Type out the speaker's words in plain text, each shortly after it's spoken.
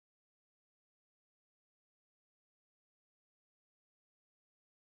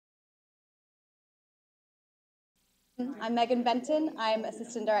I'm Megan Benton. I'm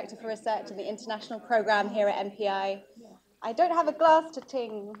Assistant Director for Research in the International Programme here at MPI. I don't have a glass to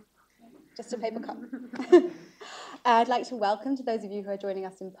ting, just a paper cup. I'd like to welcome to those of you who are joining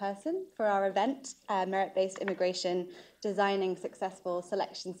us in person for our event, Merit-Based Immigration, Designing Successful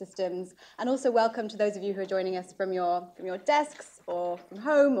Selection Systems, and also welcome to those of you who are joining us from your desks or from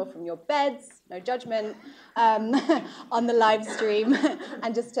home or from your beds, no judgment, on the live stream.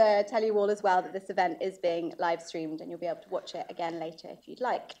 And just to tell you all as well that this event is being live streamed and you'll be able to watch it again later if you'd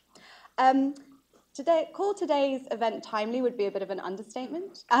like. Call today's event timely would be a bit of an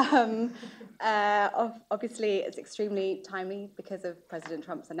understatement. Obviously, it's extremely timely because of President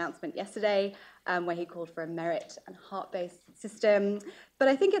Trump's announcement yesterday, where he called for a merit and heart-based system. But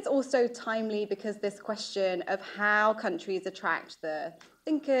I think it's also timely because this question of how countries attract the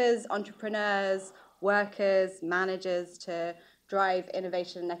thinkers, entrepreneurs, workers, managers to drive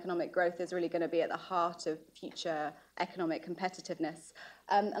innovation and economic growth is really going to be at the heart of future economic competitiveness.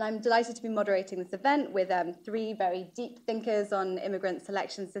 And I'm delighted to be moderating this event with three very deep thinkers on immigrant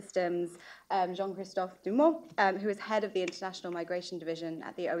selection systems. Jean-Christophe Dumont, who is head of the International Migration Division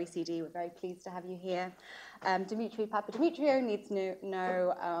at the OECD. We're very pleased to have you here. Papademetriou needs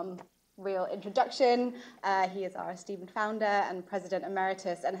no real introduction. He is our esteemed founder and president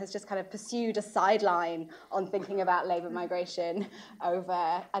emeritus and has just kind of pursued a sideline on thinking about labour migration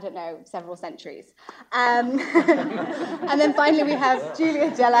over, I don't know, several centuries. And then finally we have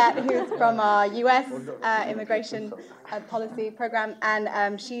Gelatt, who's from our US immigration policy program,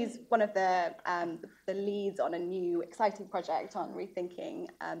 and she's one of the leads on a new exciting project on rethinking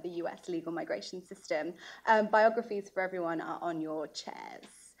the US legal migration system. Biographies for everyone are on your chairs.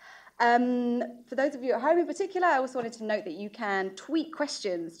 For those of you at home in particular, I also wanted to note that you can tweet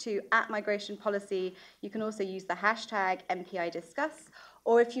questions to @migrationpolicy. You can also use the hashtag MPIDiscuss,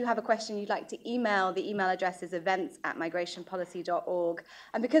 or if you have a question you'd like to email, the email address is events@migrationpolicy.org.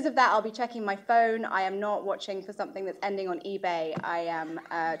 And because of that, I'll be checking my phone. I am not watching for something that's ending on eBay. I am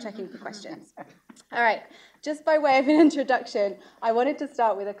checking for questions. All right, just by way of an introduction, I wanted to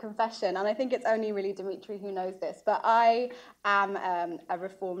start with a confession, and I think it's only really Dimitri who knows this, but I am a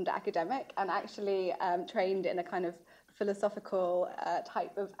reformed academic and actually trained in a kind of philosophical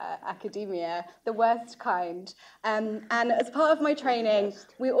type of academia, the worst kind. And as part of my training,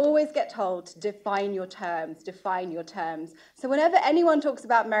 we always get told to define your terms, define your terms. So whenever anyone talks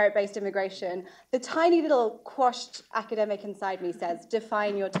about merit-based immigration, the tiny little quashed academic inside me says,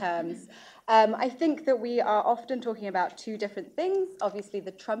 define your terms. I think that we are often talking about two different things. Obviously,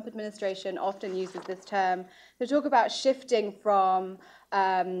 the Trump administration often uses this term to talk about shifting from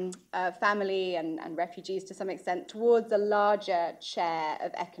family and refugees to some extent towards a larger share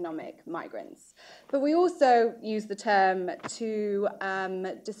of economic migrants. But we also use the term to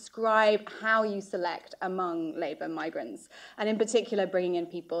describe how you select among labour migrants, and in particular bringing in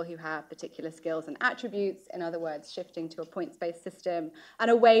people who have particular skills and attributes, in other words, shifting to a points-based system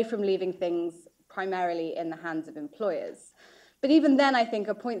and away from leaving things primarily in the hands of employers. But even then, I think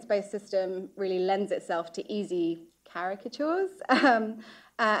a points-based system really lends itself to easy caricatures. And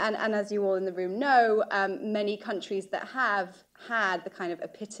as you all in the room know, many countries that have had the kind of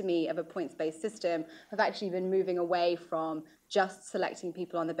epitome of a points-based system have actually been moving away from just selecting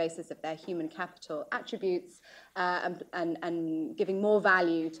people on the basis of their human capital attributes and giving more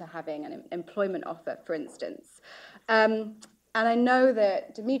value to having an employment offer, for instance. And I know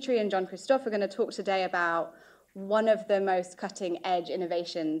that Dimitri and Jean-Christophe are going to talk today about one of the most cutting-edge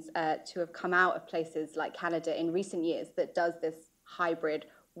innovations to have come out of places like Canada in recent years that does this hybrid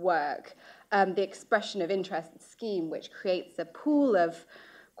work, the expression of interest scheme, which creates a pool of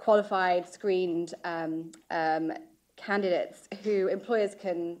qualified, screened candidates who employers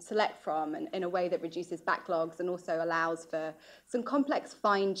can select from in a way that reduces backlogs and also allows for some complex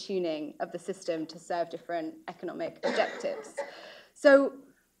fine-tuning of the system to serve different economic objectives. So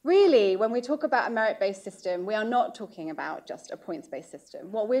really, when we talk about a merit-based system, we are not talking about just a points-based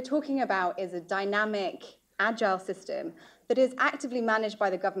system. What we're talking about is a dynamic, agile system that is actively managed by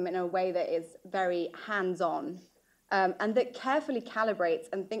the government in a way that is very hands-on and that carefully calibrates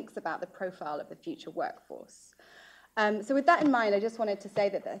and thinks about the profile of the future workforce. So with that in mind, I just wanted to say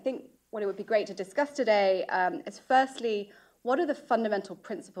that I think what it would be great to discuss today is firstly, what are the fundamental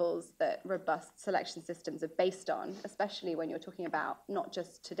principles that robust selection systems are based on, especially when you're talking about not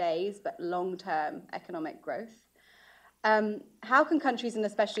just today's, but long-term economic growth? How can countries, and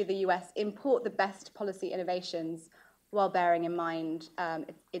especially the US, import the best policy innovations while bearing in mind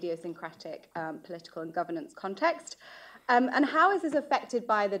its idiosyncratic political and governance context? And how is this affected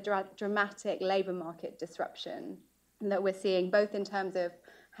by the dramatic labour market disruption that we're seeing, both in terms of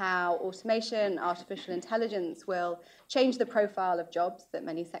how automation, artificial intelligence will change the profile of jobs that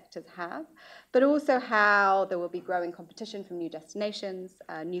many sectors have, but also how there will be growing competition from new destinations,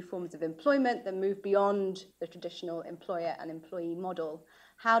 new forms of employment that move beyond the traditional employer and employee model.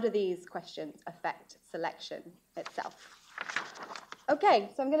 How do these questions affect selection itself? Okay,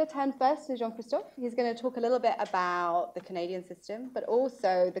 so I'm going to turn first to Jean-Christophe. He's going to talk a little bit about the Canadian system, but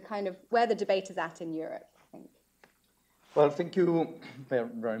also the kind of where the debate is at in Europe, I think. Well, thank you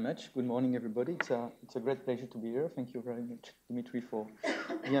very much. Good morning, everybody. It's a great pleasure to be here. Thank you very much, Dimitri, for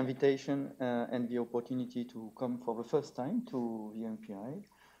the invitation and the opportunity to come for the first time to the MPI.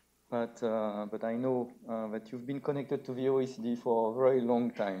 But I know that you've been connected to the OECD for a very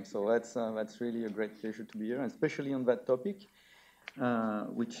long time, so that's really a great pleasure to be here, and especially on that topic,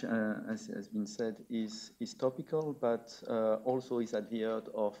 which, as has been said, is topical, but also is at the heart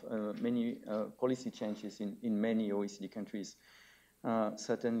of many policy changes in many OECD countries.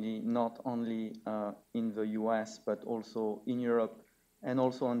 Certainly not only in the US, but also in Europe, and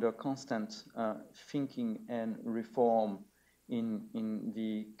also under constant thinking and reform in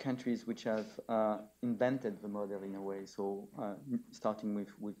the countries which have invented the model in a way, so starting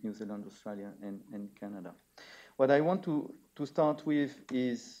with New Zealand, Australia, and Canada. What I want to start with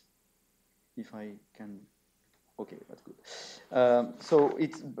is, if I can, okay, that's good. So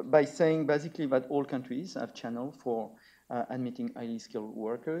it's by saying basically that all countries have channel for admitting highly skilled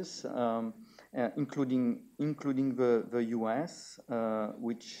workers, including the US,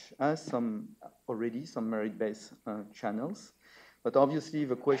 which has already some merit-based channels. But obviously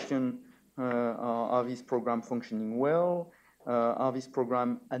the question, are these programs functioning well? Are these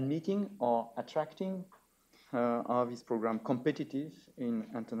programs admitting or attracting? Are these programs competitive in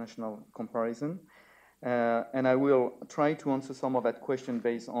international comparison? And I will try to answer some of that question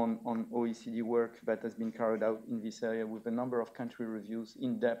based on OECD work that has been carried out in this area with a number of country reviews,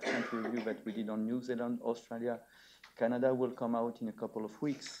 in-depth country review that we did on New Zealand, Australia. Canada will come out in a couple of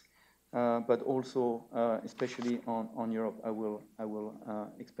weeks, but also especially on Europe, I will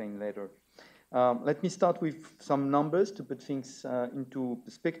explain later. Let me start with some numbers to put things into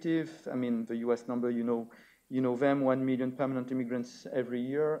perspective. I mean, the US number, you know them, 1 million permanent immigrants every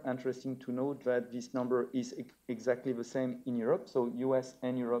year. Interesting to note that this number is exactly the same in Europe. So US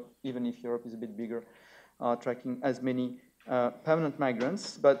and Europe, even if Europe is a bit bigger, are tracking as many permanent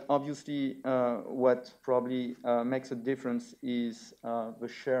migrants. But obviously, what probably makes a difference is the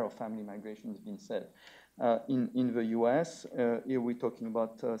share of family migration has been said. In the US, here we're talking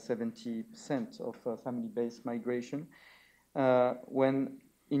about 70% of family-based migration. When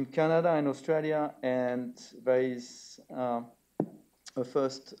in Canada and Australia, and there is a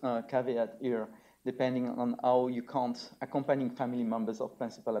first caveat here, depending on how you count accompanying family members of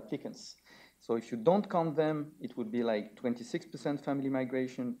principal applicants. So if you don't count them, it would be like 26% family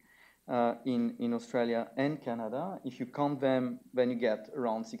migration in Australia and Canada. If you count them, then you get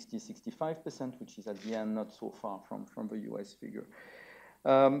around 60-65%, which is at the end not so far from the US figure.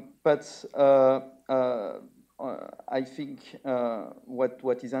 I think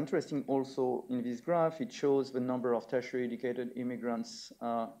what is interesting also in this graph, it shows the number of tertiary educated immigrants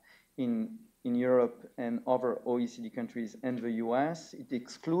in Europe and other OECD countries and the US. It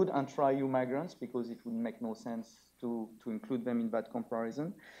excludes intra-EU migrants because it would make no sense to include them in that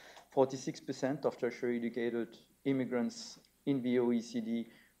comparison. 46% of tertiary educated immigrants in the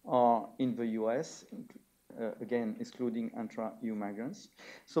OECD are in the US, again, excluding intra-EU migrants.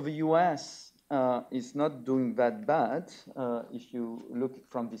 So the US is not doing that bad if you look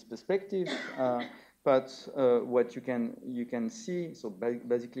from this perspective, but what you can see, so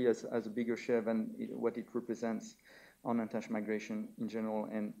basically as a bigger share than what it represents on international migration in general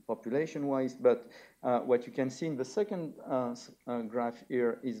and population-wise. But what you can see in the second graph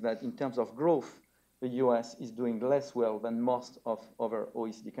here is that in terms of growth, the US is doing less well than most of other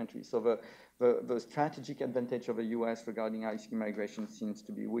OECD countries. So the strategic advantage of the US regarding high-skill migration seems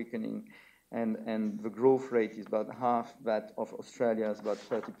to be weakening. And the growth rate is about half that of Australia, is about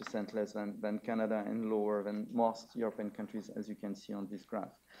 30% less than Canada, and lower than most European countries, as you can see on this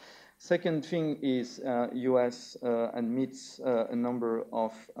graph. Second thing is US admits a number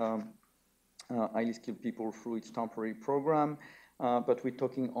of highly skilled people through its temporary program, but we're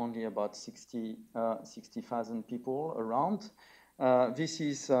talking only about 60,000 people around. This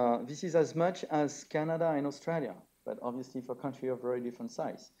is as much as Canada and Australia, but obviously for a country of very different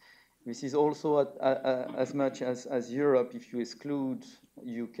size. This is also as much as Europe if you exclude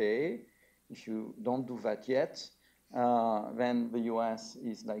UK. If you don't do that yet, then the US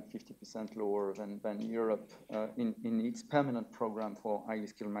is like 50% lower than Europe in its permanent program for highly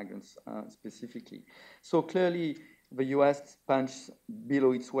skilled migrants specifically. So clearly, the US punched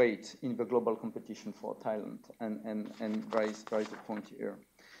below its weight in the global competition for talent, and there is a point here.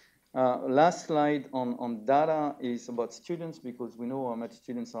 Last slide on data is about students, because we know how much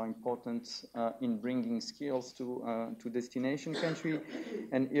students are important in bringing skills to destination country.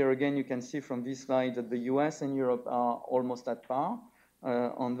 And here again, you can see from this slide that the US and Europe are almost at par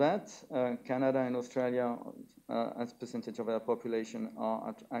on that. Canada and Australia, as percentage of their population,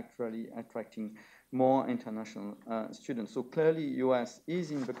 are actually attracting more international students. So clearly, US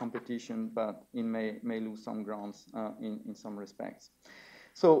is in the competition, but it may lose some grounds in some respects.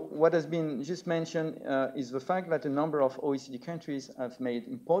 So what has been just mentioned is the fact that a number of OECD countries have made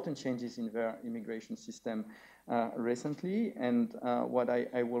important changes in their immigration system recently. And what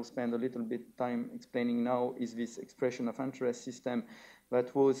I will spend a little bit time explaining now is this expression of interest system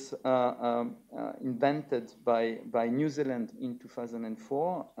that was invented by New Zealand in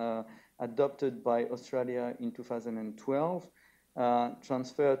 2004, adopted by Australia in 2012,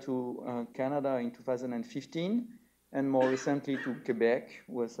 transferred to Canada in 2015, and more recently to Quebec,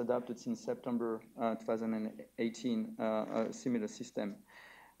 was adopted since September 2018, a similar system.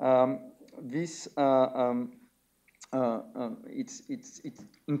 This it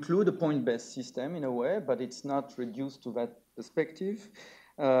includes a point-based system in a way, but it's not reduced to that perspective.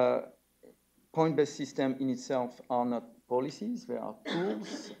 Point-based system in itself are not policies; they are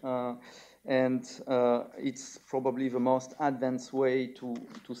tools. And it's probably the most advanced way to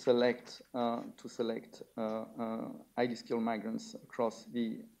select highly skilled migrants across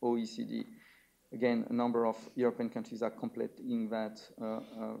the OECD. Again, a number of European countries are completing that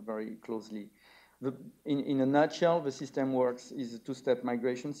very closely. In a nutshell, the system works is a two-step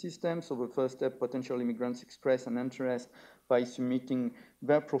migration system. So the first step, potential immigrants express an interest by submitting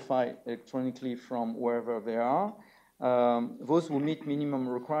their profile electronically from wherever they are. Those who meet minimum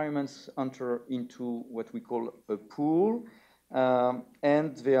requirements enter into what we call a pool,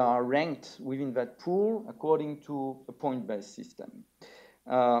 and they are ranked within that pool according to a point-based system.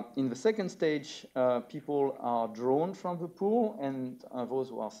 In the second stage, people are drawn from the pool, and those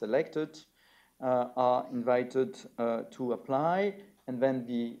who are selected are invited to apply, and then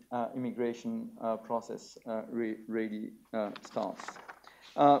the immigration process really starts.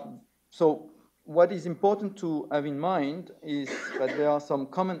 So what is important to have in mind is that there are some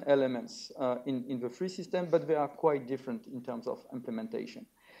common elements in the free system, but they are quite different in terms of implementation.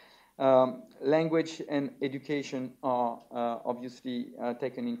 Language and education are obviously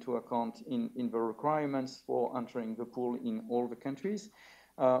taken into account in the requirements for entering the pool in all the countries.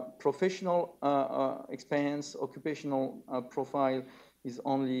 Professional experience, occupational profile is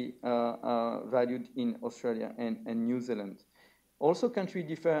only valued in Australia and New Zealand. Also, countries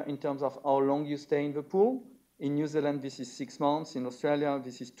differ in terms of how long you stay in the pool. In New Zealand, this is 6 months. In Australia,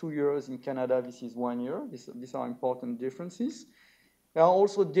 this is 2 years. In Canada, this is 1 year. These are important differences. There are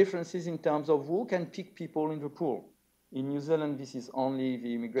also differences in terms of who can pick people in the pool. In New Zealand, this is only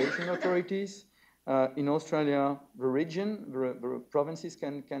the immigration authorities. In Australia, the region, the provinces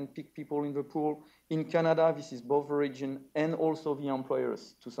can pick people in the pool. In Canada, this is both the region and also the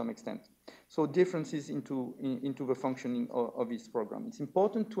employers to some extent. So differences into the functioning of this program. It's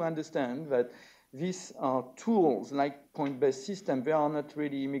important to understand that these are tools like point-based system. They are not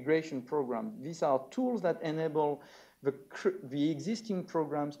really immigration programs. These are tools that enable the existing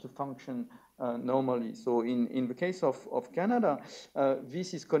programs to function normally. So in the case of Canada,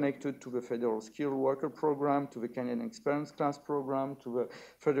 this is connected to the Federal Skilled Worker Program, to the Canadian Experience Class Program, to the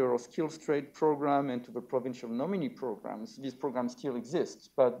Federal Skills Trade Program, and to the provincial nominee programs. These programs still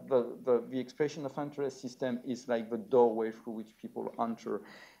exist, but the expression of interest system is like the doorway through which people enter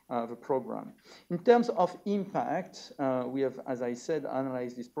the program. In terms of impact, we have, as I said,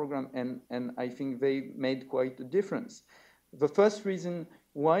 analyzed this program, and I think they made quite a difference. The first reason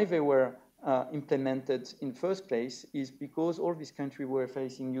why they were implemented in the first place is because all these countries were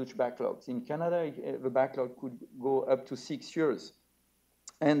facing huge backlogs. In Canada, the backlog could go up to 6 years,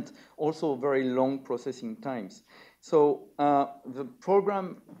 and also very long processing times. So the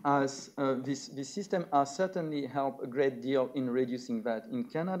program has, this system has certainly helped a great deal in reducing that. In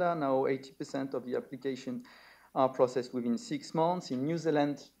Canada, now 80% of the applications are processed within 6 months. In New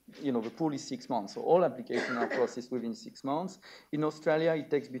Zealand, the pool is 6 months, so all applications are processed within 6 months. In Australia, it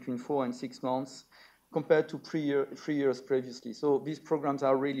takes between 4 and 6 months compared to 3 years previously. So these programs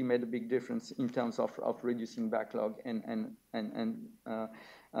have really made a big difference in terms of reducing backlog and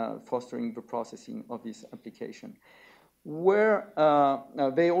fostering the processing of this application. Where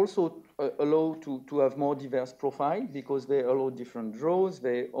they also allow to have more diverse profile because they allow different draws.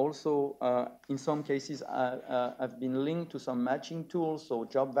 They also, in some cases, have been linked to some matching tools, so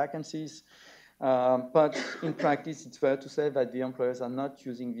job vacancies. But in practice, it's fair to say that the employers are not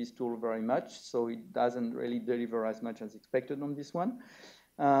using this tool very much, so it doesn't really deliver as much as expected on this one.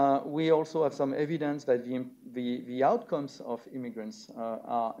 We also have some evidence that the outcomes of immigrants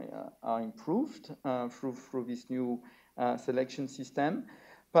are improved through this new selection system.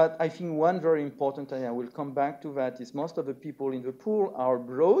 But I think one very important, and I will come back to that, is most of the people in the pool are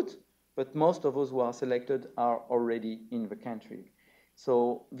abroad, but most of those who are selected are already in the country.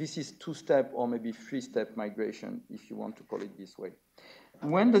 So this is two-step or maybe three-step migration, if you want to call it this way.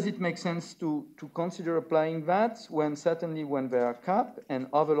 When does it make sense to consider applying that? Certainly when there are cap and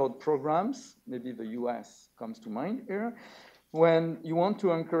overload programs, maybe the US comes to mind here, when you want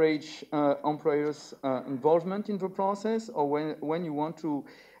to encourage employers' involvement in the process, or when you want to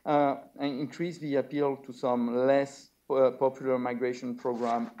increase the appeal to some less popular migration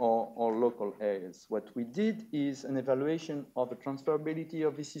program or local areas. What we did is an evaluation of the transferability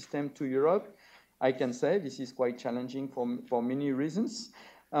of the system to Europe. I can say this is quite challenging for many reasons,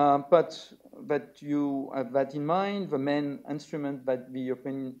 but you have that in mind. The main instrument that the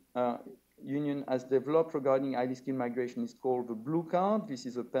European Union has developed regarding highly skilled migration is called the Blue Card. This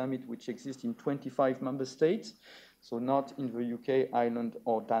is a permit which exists in 25 member states, so not in the UK, Ireland,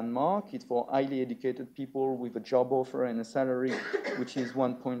 or Denmark. It's for highly educated people with a job offer and a salary which is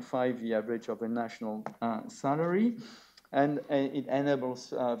 1.5 the average of a national salary. And it enables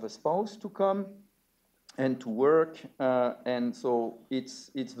the spouse to come and to work, and so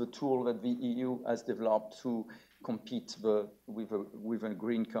it's the tool that the EU has developed to compete with a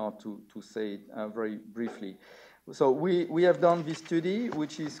green card, to say it very briefly. So we have done this study,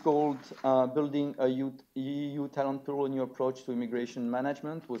 which is called Building a EU Talent Pool, a New Approach to Immigration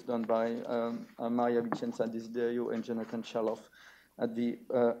Management. It was done by Maria Vicenza Desiderio and Jonathan Chaloff at the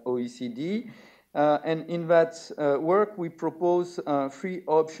OECD. And in that work, we propose 3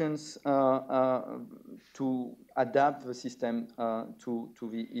 options to adapt the system to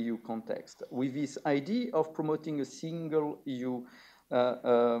the EU context, with this idea of promoting a single EU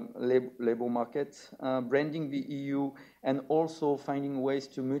labor market, branding the EU, and also finding ways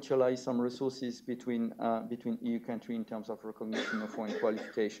to mutualize some resources between EU countries in terms of recognition of foreign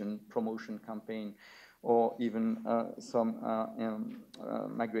qualification, promotion campaign, or even some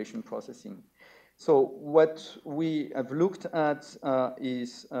migration processing. So what we have looked at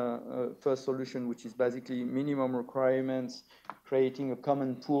is first solution, which is basically minimum requirements, creating a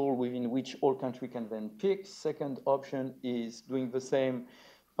common pool within which all countries can then pick. Second option is doing the same,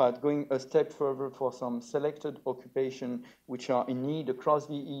 but going a step further for some selected occupation which are in need across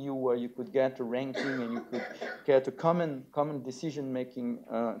the EU, where you could get a ranking and you could get a common decision-making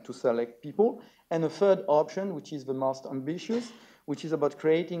to select people. And a third option, which is the most ambitious, which is about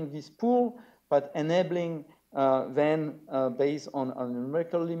creating this pool, but enabling then, based on a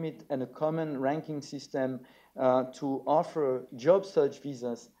numerical limit and a common ranking system, to offer job search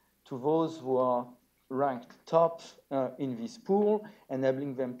visas to those who are ranked top in this pool,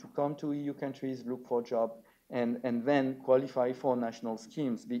 enabling them to come to EU countries, look for a job, and then qualify for national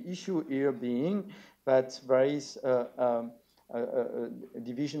schemes. The issue here being that there is a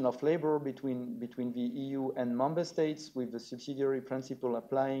division of labor between the EU and member states, with the subsidiary principle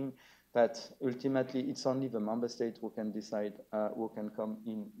applying, that ultimately it's only the member states who can decide who can come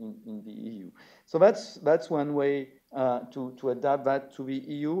in the EU. So that's one way to adapt that to the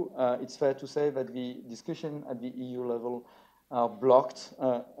EU. It's fair to say that the discussion at the EU level are blocked,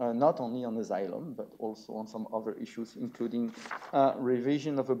 not only on asylum, but also on some other issues, including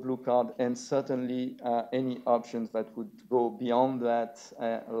revision of a blue card, and certainly any options that would go beyond that,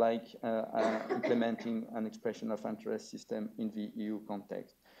 like implementing an expression of interest system in the EU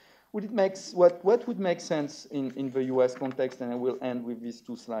context. What would make sense in the US context, and I will end with these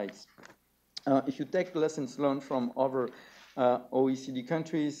 2 slides. If you take lessons learned from other OECD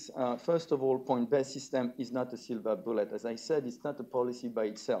countries, first of all, point-based system is not a silver bullet. As I said, it's not a policy by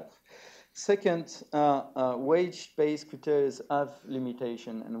itself. Second, wage-based criteria have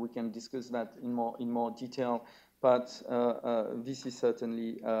limitation, and we can discuss that in more detail. But this is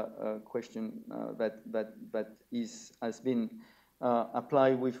certainly a question that has been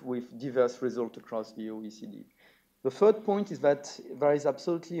apply with diverse results across the OECD. The third point is that there is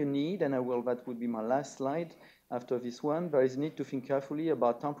absolutely a need, and that would be my last slide after this one, there is a need to think carefully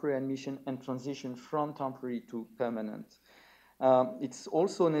about temporary admission and transition from temporary to permanent. It's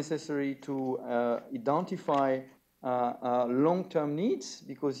also necessary to identify long-term needs,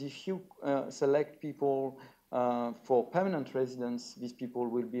 because if you select people for permanent residence, these people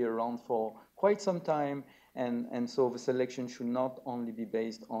will be around for quite some time, And so the selection should not only be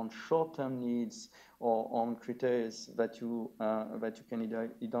based on short-term needs or on criteria that you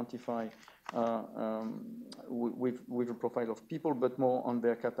can identify with a profile of people, but more on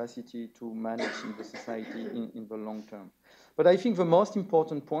their capacity to manage in the society in the long term. But I think the most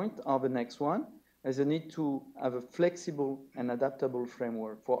important point are the next one, is the need to have a flexible and adaptable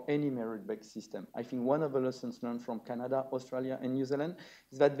framework for any merit-based system. I think one of the lessons learned from Canada, Australia, and New Zealand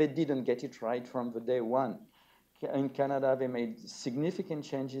is that they didn't get it right from the day one. In Canada, they made significant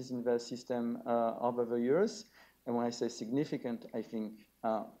changes in their system over the years. And when I say significant, I think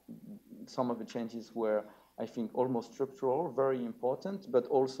some of the changes were, I think, almost structural, very important, but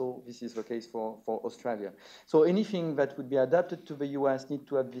also this is the case for Australia. So anything that would be adapted to the US need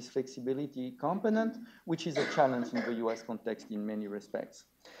to have this flexibility component, which is a challenge in the US context in many respects.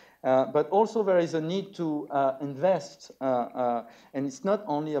 But also there is a need to invest, and it's not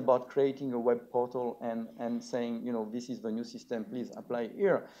only about creating a web portal and saying, you know, this is the new system, please apply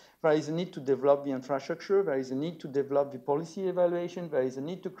here. There is a need to develop the infrastructure, there is a need to develop the policy evaluation, there is a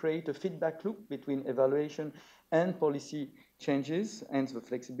need to create a feedback loop between evaluation and policy changes and the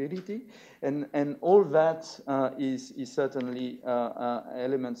flexibility. And all that is certainly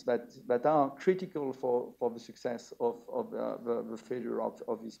elements that are critical for the success of the failure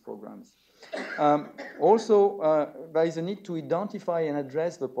of these programs. Also, there is a need to identify and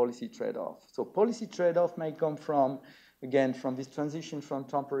address the policy trade-off. So policy trade-off may come from, again, from this transition from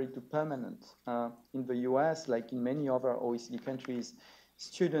temporary to permanent. In the US, like in many other OECD countries,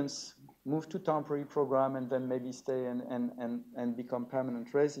 students move to temporary program and then maybe stay and become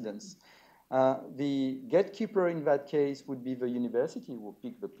permanent residents. The gatekeeper in that case would be the university who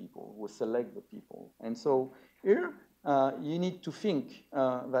pick the people, who select the people. And so here, you need to think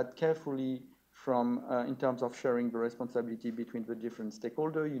that carefully from, in terms of sharing the responsibility between the different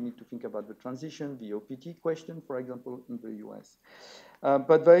stakeholders. You need to think about the transition, the OPT question, for example, in the US.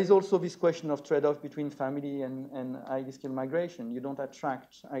 But there is also this question of trade-off between family and highly skilled migration. You don't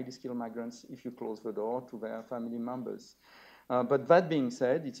attract highly skilled migrants if you close the door to their family members. But that being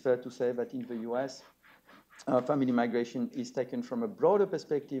said, it's fair to say that in the US, family migration is taken from a broader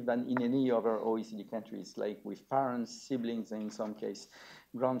perspective than in any other OECD countries, like with parents, siblings, and in some case,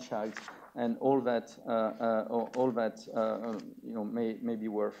 grandchild, and all that you know, may be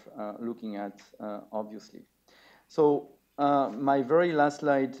worth looking at, obviously. So my very last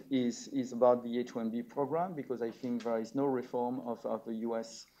slide is about the H-1B program, because I think there is no reform of the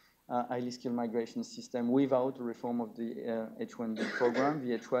US highly skilled migration system without a reform of the H-1B program.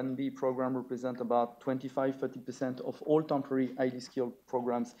 The H-1B program represents about 25–30% of all temporary highly skilled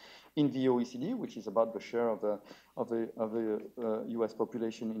programs in the OECD, which is about the share of the US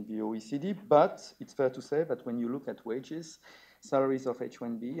population in the OECD. But it's fair to say that when you look at wages, salaries of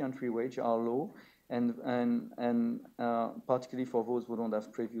H-1B, entry wage are low, and particularly for those who don't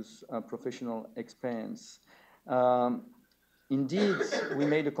have previous professional experience. Indeed, we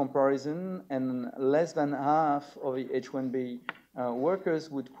made a comparison, and less than half of the H-1B workers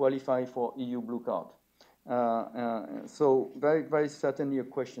would qualify for EU Blue Card. So there is certainly a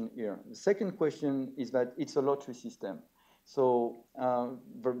question here. The second question is that it's a lottery system. So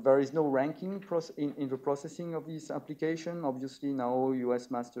there is no ranking in the processing of this application. Obviously, now US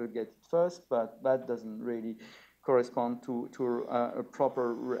Master get it first, but that doesn't really correspond to a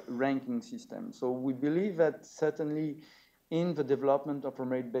proper ranking system. So we believe that certainly in the development of a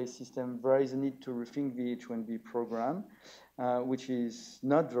merit-based system, there is a need to rethink the H-1B program, which is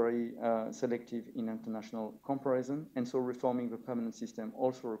not very selective in international comparison. And so reforming the permanent system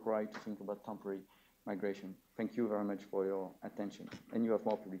also required to think about temporary migration. Thank you very much for your attention. And you have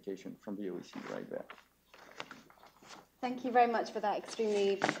more publication from the OECD right there. Thank you very much for that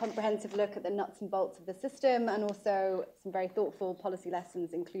extremely comprehensive look at the nuts and bolts of the system, and also some very thoughtful policy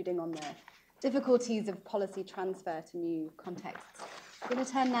lessons, including on the difficulties of policy transfer to new contexts. I'm going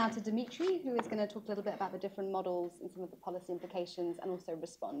to turn now to Demetriou, who is going to talk a little bit about the different models and some of the policy implications, and also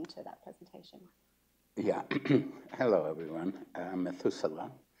respond to that presentation. Yeah. Hello, everyone. I'm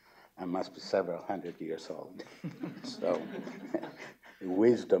Methuselah. I must be several hundred years old. So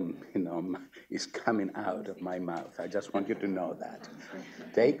wisdom, you know, is coming out of my mouth. I just want you to know that.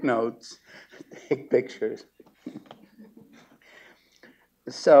 Take notes, take pictures.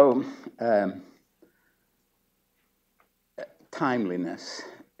 So timeliness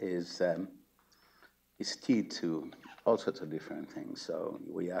is key to all sorts of different things. So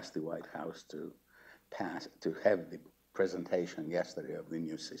we asked the White House to have the presentation yesterday of the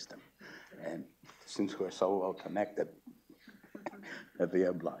new system. And since we're so well connected, they're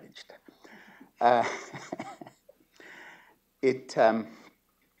obliged.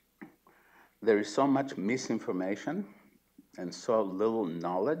 there is so much misinformation and so little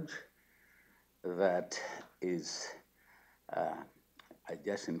knowledge that is, I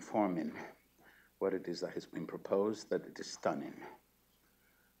guess, informing what it is that has been proposed, that it is stunning.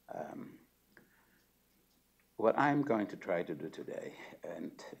 What I'm going to try to do today,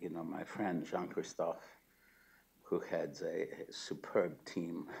 and my friend Jean-Christophe, who heads a superb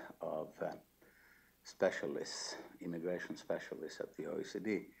team of specialists, immigration specialists at the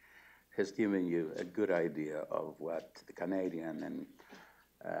OECD, has given you a good idea of what the Canadian and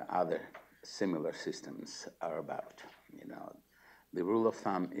other similar systems are about. The rule of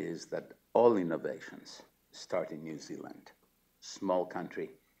thumb is that all innovations start in New Zealand. Small country,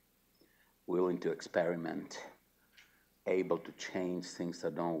 willing to experiment, able to change things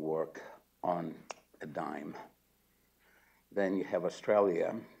that don't work on a dime. Then you have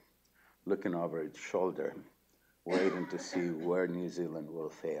Australia looking over its shoulder, waiting to see where New Zealand will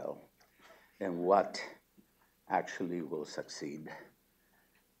fail and what actually will succeed.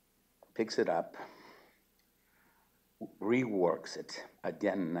 Picks it up, reworks it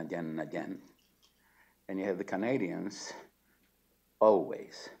again and again and again. And you have the Canadians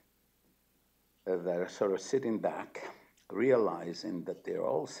always that are sort of sitting back, realizing that their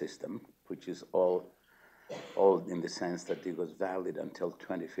old system, which is old in the sense that it was valid until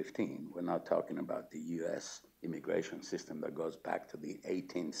 2015. We're not talking about the US immigration system that goes back to the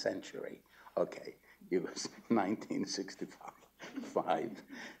 18th century. Okay, it was 1965.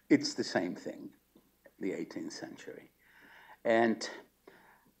 It's the same thing, the 18th century. And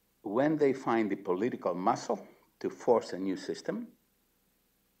when they find the political muscle to force a new system,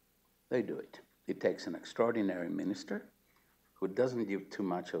 they do it. It takes an extraordinary minister who doesn't give too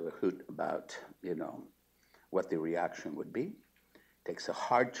much of a hoot about, what the reaction would be. Takes a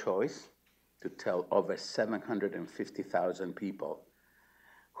hard choice to tell over 750,000 people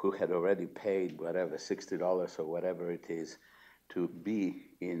who had already paid whatever, $60 or whatever it is, to be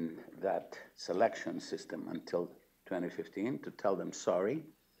in that selection system until 2015, to tell them, sorry,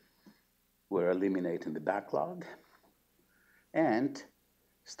 we're eliminating the backlog, and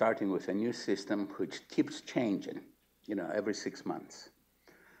starting with a new system which keeps changing, every 6 months.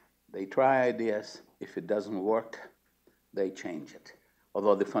 They try ideas. If it doesn't work, they change it.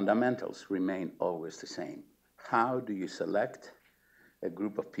 Although the fundamentals remain always the same. How do you select a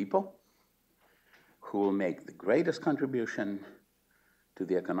group of people who will make the greatest contribution to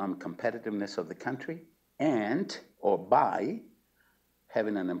the economic competitiveness of the country or by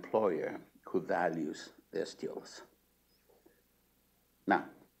having an employer who values their skills? Now,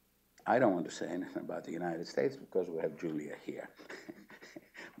 I don't want to say anything about the United States because we have Julia here.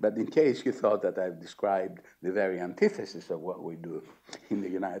 But in case you thought that I've described the very antithesis of what we do in the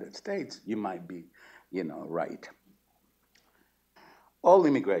United States, you might be, right. All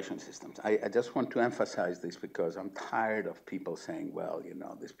immigration systems, I just want to emphasize this because I'm tired of people saying, well,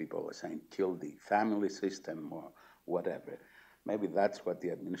 these people are saying kill the family system or whatever. Maybe that's what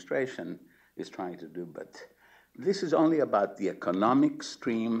the administration is trying to do, but this is only about the economic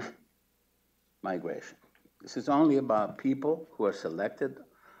stream migration. This is only about people who are selected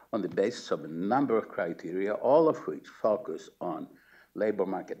on the basis of a number of criteria, all of which focus on labor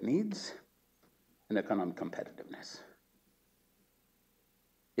market needs and economic competitiveness.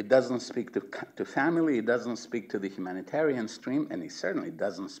 It doesn't speak to family, it doesn't speak to the humanitarian stream, and it certainly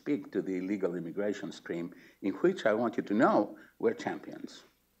doesn't speak to the illegal immigration stream, in which I want you to know we're champions.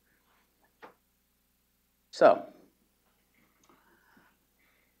 So,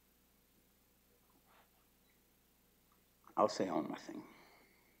 I'll say one more thing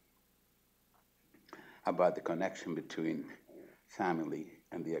about the connection between family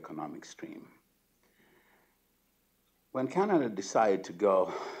and the economic stream. When Canada decided to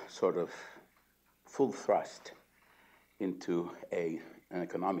go sort of full thrust into an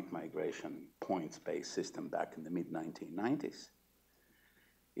economic migration points-based system back in the mid-1990s,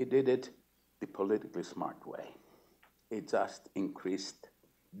 it did it the politically smart way. It just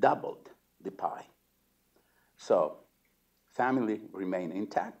doubled the pie. So family remained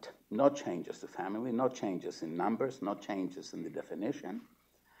intact, no changes to family, no changes in numbers, no changes in the definition.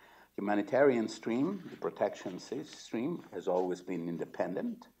 Humanitarian stream, the protection stream, has always been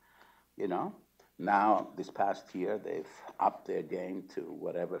independent, Now, this past year, they've upped their game to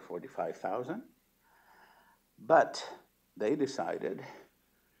whatever, 45,000. But they decided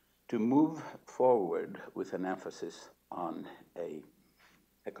to move forward with an emphasis on an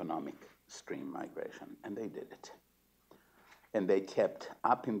economic stream migration, and they did it. And they kept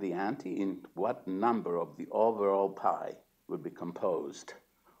upping the ante in what number of the overall pie would be composed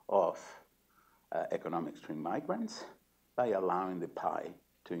of economic stream migrants by allowing the pie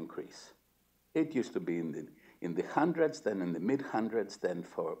to increase. It used to be in the hundreds, then in the mid-hundreds, then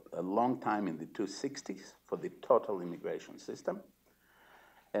for a long time in the 260s for the total immigration system.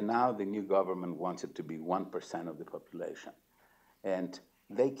 And now the new government wants it to be 1% of the population. And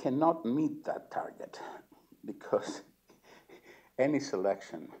they cannot meet that target because any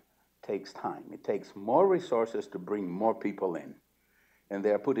selection takes time. It takes more resources to bring more people in. And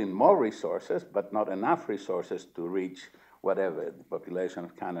they are putting more resources, but not enough resources to reach whatever. The population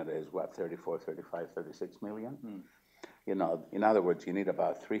of Canada is what, 34, 35, 36 million? You know, in other words, you need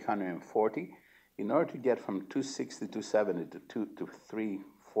about 340. In order to get from 260, 270 to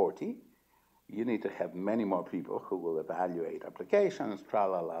 340, you need to have many more people who will evaluate applications,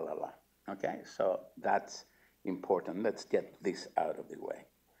 tra-la-la-la-la. Okay, so that's important. Let's get this out of the way.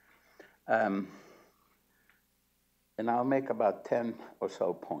 And I'll make about 10 or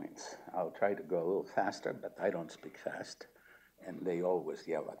so points. I'll try to go a little faster, but I don't speak fast, and they always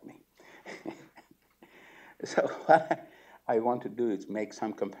yell at me. So what I want to do is make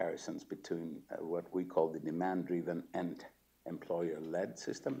some comparisons between what we call the demand-driven and employer-led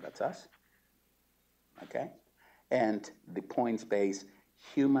system, that's us, okay, and the points-based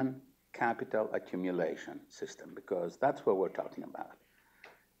human capital accumulation system, because that's what we're talking about.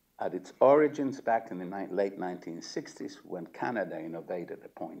 At its origins back in the late 1960s, when Canada innovated the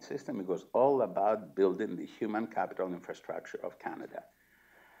point system, it was all about building the human capital infrastructure of Canada.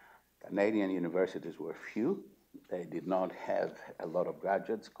 Canadian universities were few. They did not have a lot of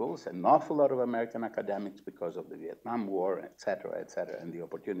graduate schools, an awful lot of American academics because of the Vietnam War, et cetera, and the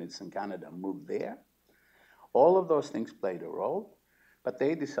opportunities in Canada moved there. All of those things played a role, but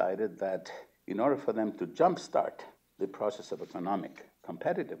they decided that in order for them to jumpstart the process of economic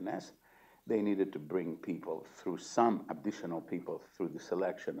competitiveness, they needed to bring people through some additional people through the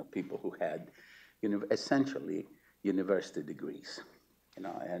selection of people who had essentially university degrees,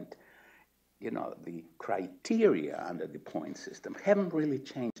 and the criteria under the point system haven't really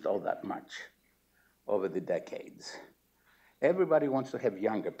changed all that much over the decades. Everybody wants to have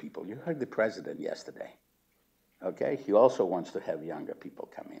younger people. You heard the president yesterday, okay? He also wants to have younger people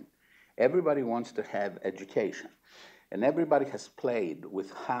come in. Everybody wants to have education. And everybody has played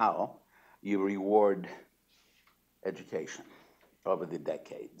with how you reward education over the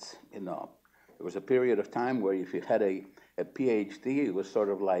decades. There was a period of time where if you had a PhD, it was sort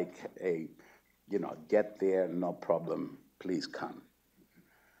of like a, get there, no problem, please come.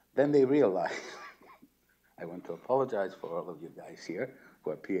 Then they realized, I want to apologize for all of you guys here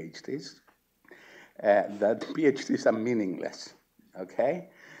who are PhDs, that PhDs are meaningless, okay?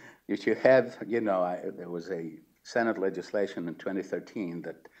 If you have, there was a Senate legislation in 2013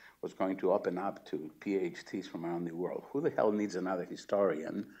 that was going to open up to PhDs from around the world. Who the hell needs another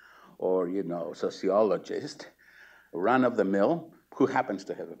historian or, sociologist, run-of-the-mill, who happens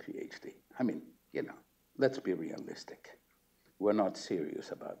to have a PhD? I mean, let's be realistic. We're not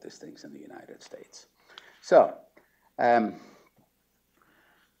serious about these things in the United States. So, the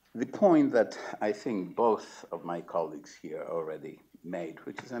point that I think both of my colleagues here already made,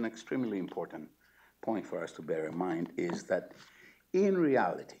 which is an extremely important point for us to bear in mind, is that in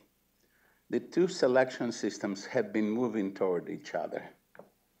reality, the two selection systems have been moving toward each other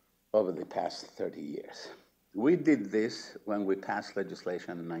over the past 30 years. We did this when we passed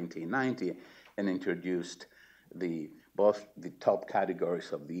legislation in 1990 and introduced both the top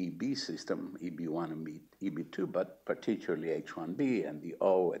categories of the EB system, EB1 and EB2, but particularly H1B and the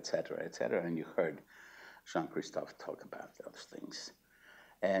O, et cetera, and you heard Jean-Christophe talk about those things.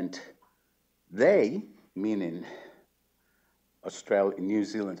 And they, meaning Australia, New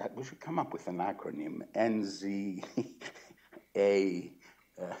Zealand, we should come up with an acronym, NZAC.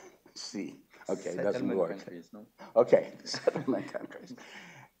 Okay, it doesn't work. Countries, no? Okay, settlement countries.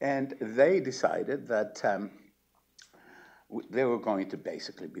 And they decided that they were going to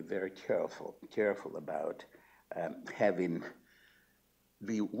basically be very careful about having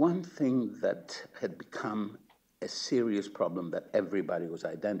the one thing that had become a serious problem that everybody was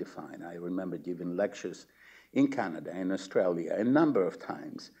identifying. I remember giving lectures in Canada, in Australia, a number of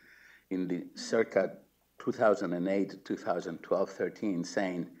times in the circa 2008, 2012, 13,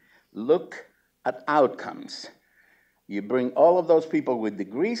 saying, look at outcomes. You bring all of those people with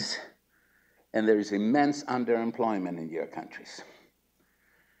degrees, and there is immense underemployment in your countries.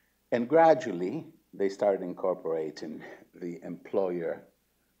 And gradually, they started incorporating the employer,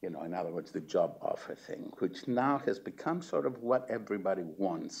 in other words, the job offer thing, which now has become sort of what everybody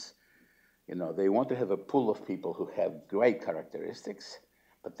wants. They want to have a pool of people who have great characteristics,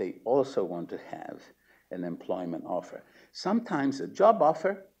 but they also want to have an employment offer. Sometimes a job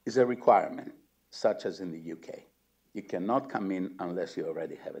offer is a requirement, such as in the UK. You cannot come in unless you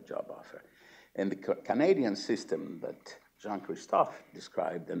already have a job offer. And the Canadian system that Jean-Christophe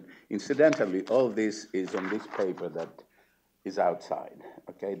described, and incidentally, all this is on this paper that is outside,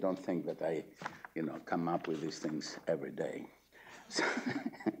 okay? Don't think that I, come up with these things every day.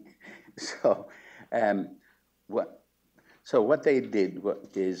 So, what they did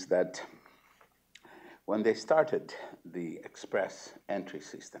is that when they started the express entry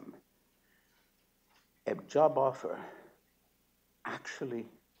system, a job offer actually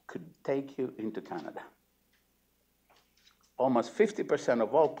could take you into Canada. Almost 50%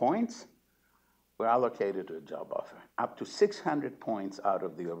 of all points were allocated to a job offer, up to 600 points out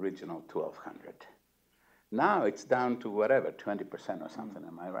of the original 1,200. Now it's down to whatever, 20% or something,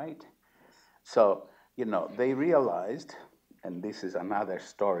 am I right? So, they realized, and this is another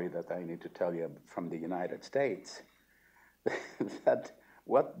story that I need to tell you from the United States, that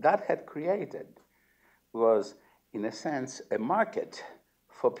what that had created was, in a sense, a market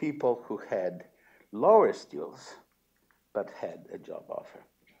for people who had lower skills but had a job offer.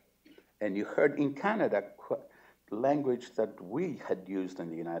 And you heard in Canada language that we had used in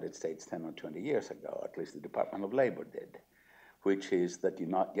the United States 10 or 20 years ago, at least the Department of Labor did, which is that you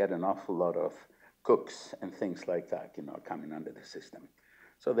not get an awful lot of cooks and things like that, coming under the system.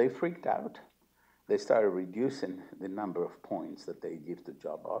 So they freaked out. They started reducing the number of points that they give to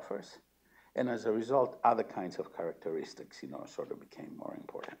job offers. And as a result, other kinds of characteristics, sort of became more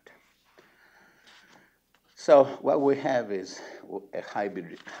important. So what we have is a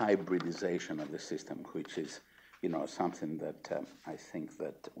hybridization of the system, which is, something that I think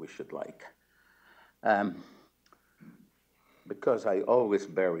that we should like. Because I always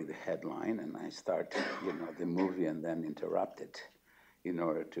bury the headline and I start, the movie and then interrupt it in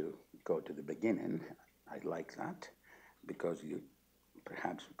order to go to the beginning. I like that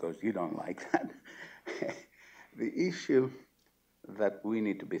perhaps because you don't like that. The issue that we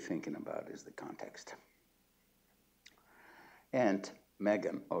need to be thinking about is the context. And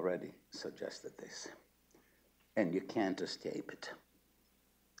Megan already suggested this. And you can't escape it.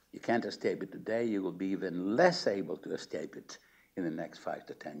 You can't escape it today. You will be even less able to escape it in the next 5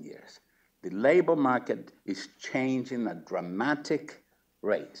 to 10 years. The labor market is changing at dramatic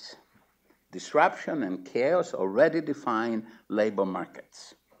rates. Disruption and chaos already define labor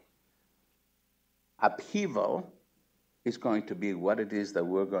markets. Upheaval is going to be what it is that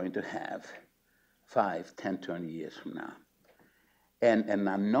we're going to have 5, 10, 20 years from now. And an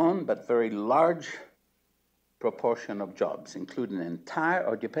unknown but very large proportion of jobs, including entire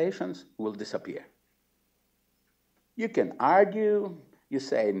occupations, will disappear. You can argue, you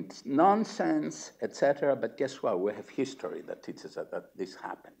say it's nonsense, etc., but guess what? We have history that teaches us that this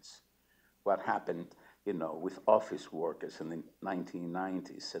happens. What happened, with office workers in the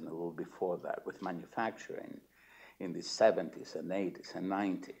 1990s and a little before that, with manufacturing in the 70s and 80s and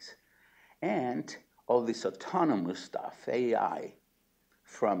 90s. And all this autonomous stuff, AI,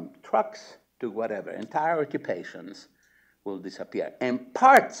 from trucks to whatever, entire occupations will disappear. And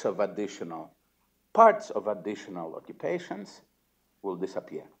parts of additional occupations will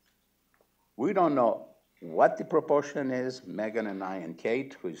disappear. We don't know what the proportion is. Megan and I and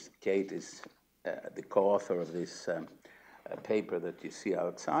Kate is the co-author of this paper that you see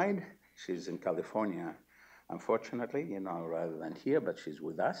outside. She's in California, unfortunately, rather than here, but she's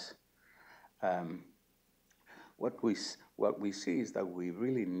with us. What we see is that we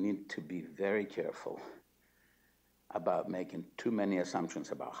really need to be very careful about making too many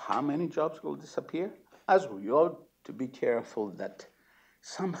assumptions about how many jobs will disappear, as we ought to be careful that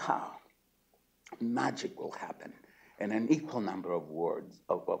somehow magic will happen and an equal number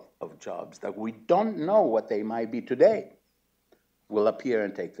of jobs that we don't know what they might be today will appear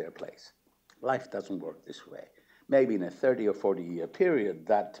and take their place. Life doesn't work this way. Maybe in a 30 or 40 year period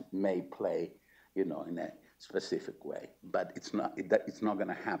that may play, in a specific way, but it's not going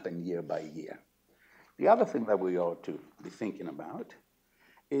to happen year by year. The other thing that we ought to be thinking about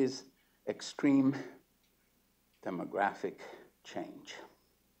is extreme demographic change.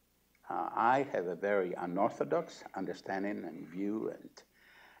 I have a very unorthodox understanding and view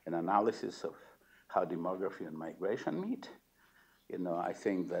and analysis of how demography and migration meet. I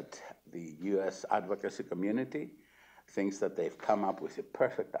think that the US advocacy community thinks that they've come up with a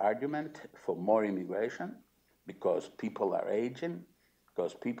perfect argument for more immigration because people are aging,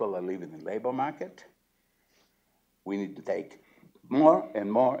 because people are leaving the labor market. We need to take more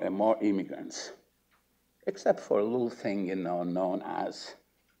and more and more immigrants, except for a little thing, known as,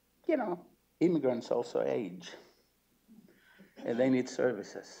 immigrants also age, and they need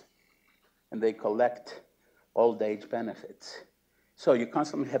services, and they collect old age benefits. So you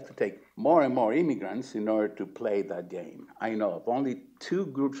constantly have to take more and more immigrants in order to play that game. I know of only 2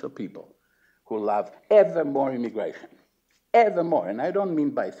 groups of people who love ever more immigration. Ever more. And I don't mean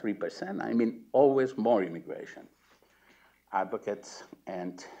by 3%, I mean always more immigration. Advocates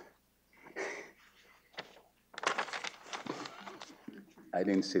and I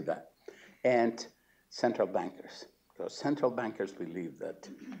didn't see that. And central bankers. Because central bankers believe that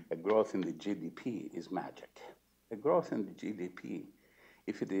a growth in the GDP is magic. A growth in the GDP,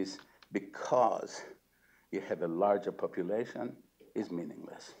 if it is because you have a larger population, is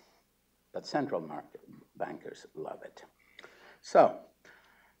meaningless. But central market bankers love it. So,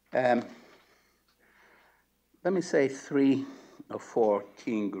 let me say 3 or 4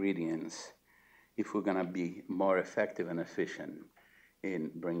 key ingredients if we're going to be more effective and efficient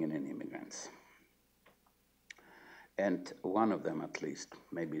in bringing in immigrants. And one of them, at least,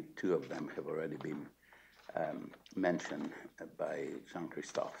 maybe 2 of them have already been mentioned by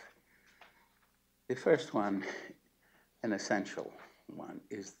Jean-Christophe. The first one, an essential one,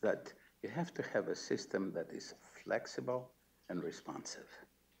 is that you have to have a system that is flexible and responsive.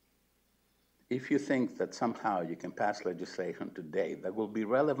 If you think that somehow you can pass legislation today that will be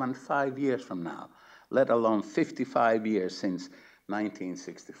relevant 5 years from now, let alone 55 years since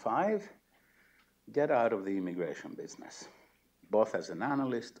 1965, get out of the immigration business, both as an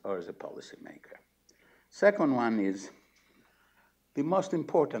analyst or as a policymaker. Second one is the most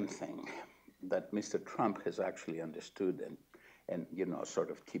important thing that Mr. Trump has actually understood and you know,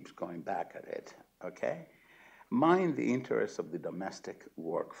 sort of keeps going back at it, okay? Mind the interests of the domestic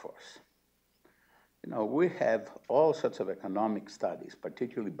workforce. You know, we have all sorts of economic studies,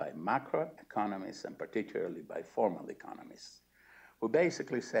 particularly by macroeconomists and particularly by formal economists, who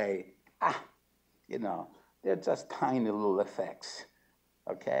basically say, you know, they're just tiny little effects,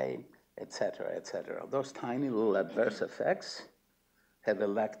 okay, et cetera, et cetera. Those tiny little adverse effects have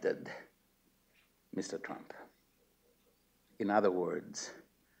elected Mr. Trump. In other words,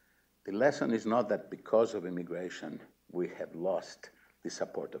 the lesson is not that because of immigration, we have lost the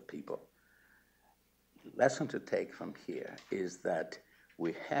support of people. The lesson to take from here is that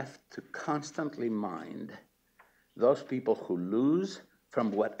we have to constantly mind those people who lose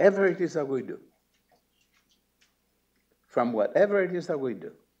from whatever it is that we do. From whatever it is that we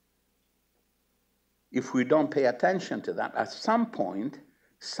do. If we don't pay attention to that, at some point,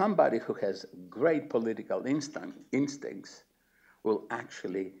 somebody who has great political instincts will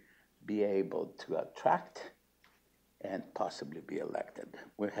actually be able to attract and possibly be elected.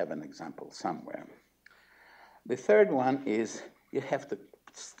 We have an example somewhere. The third one is you have to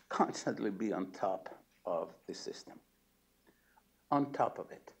constantly be on top of the system. On top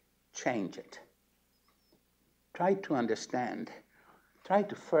of it. Change it. Try to understand. Try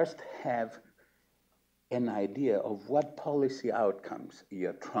to first have an idea of what policy outcomes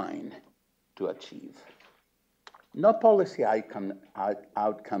you're trying to achieve. No policy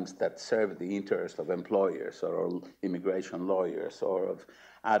outcomes that serve the interest of employers or immigration lawyers or of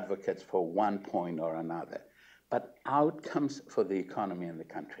advocates for one point or another, but outcomes for the economy and the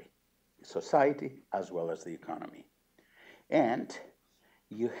country, society as well as the economy. And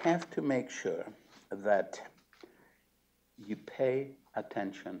you have to make sure that you pay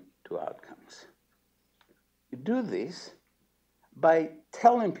attention to outcomes. You do this by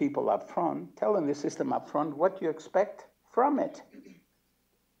telling people up front, telling the system up front what you expect from it.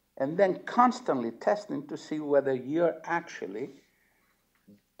 And then constantly testing to see whether you're actually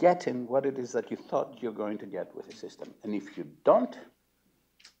getting what it is that you thought you're going to get with the system. And if you don't,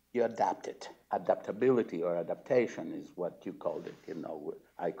 you adapt it. Adaptability or adaptation is what you called it. You know,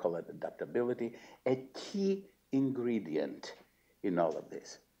 I call it adaptability, a key ingredient in all of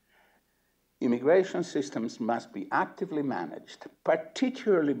this. Immigration systems must be actively managed,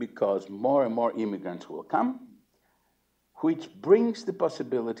 particularly because more and more immigrants will come, which brings the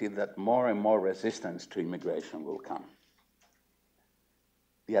possibility that more and more resistance to immigration will come.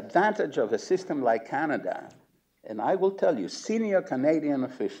 The advantage of a system like Canada, and I will tell you, senior Canadian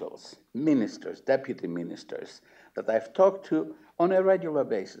officials, ministers, deputy ministers, that I've talked to on a regular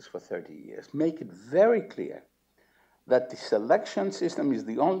basis for 30 years, make it very clear that the selection system is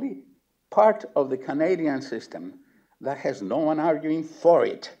the only part of the Canadian system that has no one arguing for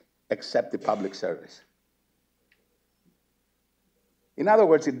it except the public service. In other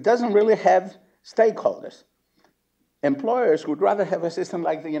words, it doesn't really have stakeholders. Employers would rather have a system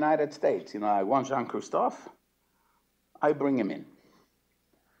like the United States. You know, I want Jean-Christophe, I bring him in.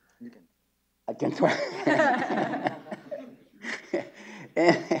 You can. I can.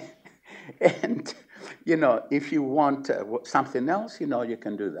 And you know, if you want something else, you know, you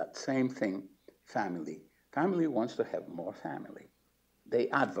can do that. Same thing, family. Family wants to have more family. They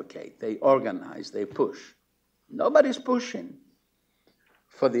advocate, they organize, they push. Nobody's pushing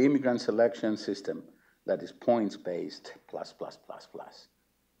for the immigrant selection system that is points-based plus,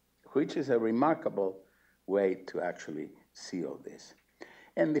 which is a remarkable way to actually see all this.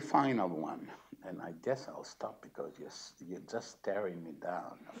 And the final one, and I guess I'll stop because you're just staring me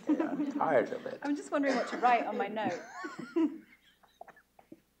down, okay? I'm tired of it. I'm just wondering what to write on my note.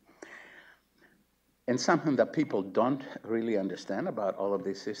 And something that people don't really understand about all of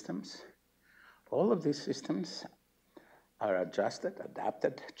these systems are adjusted,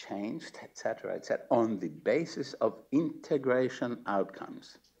 adapted, changed, et cetera, on the basis of integration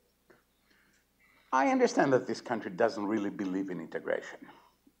outcomes. I understand that this country doesn't really believe in integration,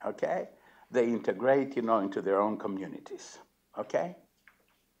 okay? They integrate, into their own communities, okay?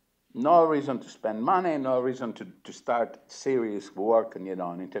 No reason to spend money, no reason to start serious work on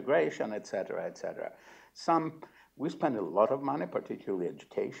integration, et cetera, et cetera. We spend a lot of money, particularly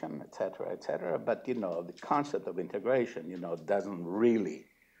education, et cetera, but, the concept of integration, doesn't really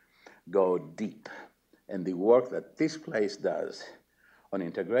go deep. And the work that this place does on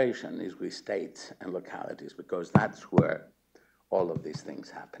integration is with states and localities, because that's where all of these things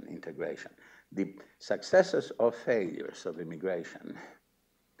happen, integration. The successes or failures of immigration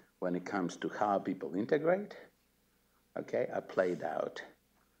when it comes to how people integrate, okay, are played out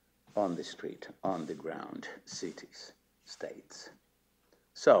on the street, on the ground, cities, states.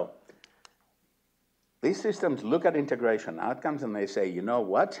 So these systems look at integration outcomes and they say, you know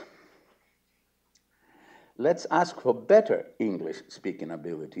what? Let's ask for better English-speaking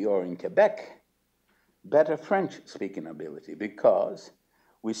ability, or in Quebec, better French-speaking ability, because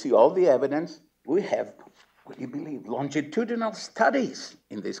we see all the evidence. We have, what do you believe, longitudinal studies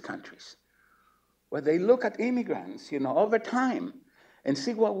in these countries where they look at immigrants, over time and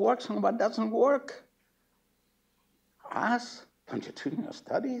see what works and what doesn't work. Us, longitudinal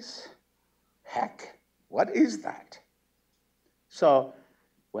studies? Heck, what is that? So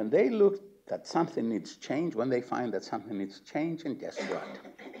when they look that something needs change, when they find that something needs change, and guess what?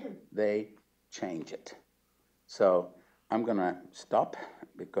 They change it. So I'm going to stop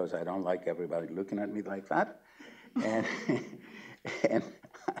because I don't like everybody looking at me like that. And, and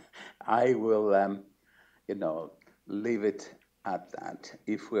I will, leave it at that.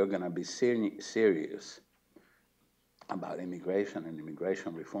 If we're going to be serious about immigration and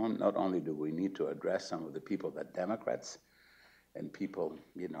immigration reform, not only do we need to address some of the people that Democrats and people,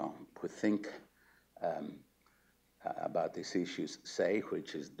 who think about these issues say,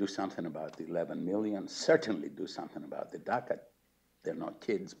 which is do something about the 11 million, certainly do something about the DACA. They're not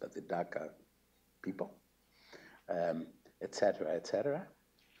kids, but the DACA people, et cetera, et cetera,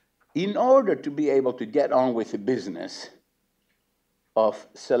 in order to be able to get on with the business of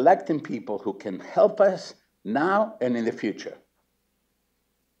selecting people who can help us now and in the future.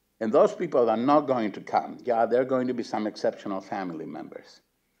 And those people are not going to come. Yeah, there are going to be some exceptional family members.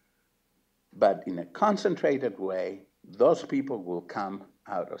 But in a concentrated way, those people will come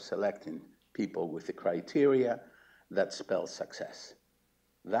out of selecting people with the criteria that spell success.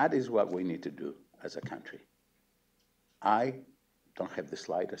 That is what we need to do as a country. I don't have the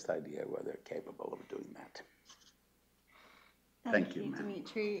slightest idea whether they're capable of doing that. Thank you,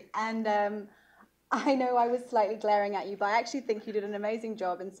 Demetriou. And I know I was slightly glaring at you, but I actually think you did an amazing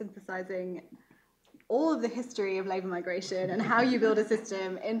job in synthesizing all of the history of labour migration and how you build a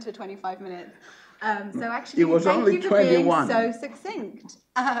system into 25 minutes. So actually, thank you for being so succinct.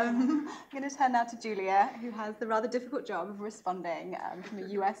 I'm going to turn now to Julia, who has the rather difficult job of responding from a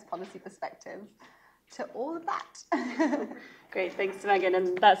US policy perspective to all of that. Great, thanks, Megan.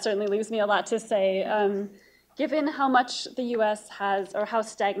 And that certainly leaves me a lot to say. Given how much the U.S. has, or how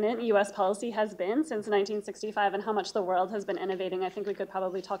stagnant U.S. policy has been since 1965 and how much the world has been innovating, I think we could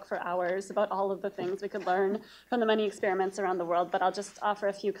probably talk for hours about all of the things we could learn from the many experiments around the world, but I'll just offer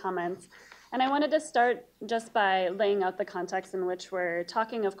a few comments. And I wanted to start just by laying out the context in which we're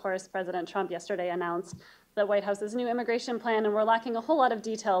talking. Of course, President Trump yesterday announced the White House's new immigration plan, and we're lacking a whole lot of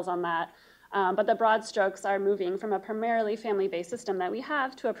details on that. But the broad strokes are moving from a primarily family-based system that we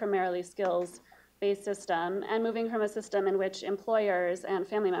have to a primarily skills-based system, and moving from a system in which employers and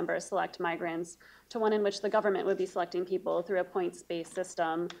family members select migrants to one in which the government would be selecting people through a points-based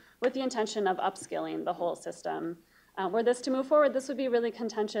system with the intention of upskilling the whole system. Were this to move forward, this would be really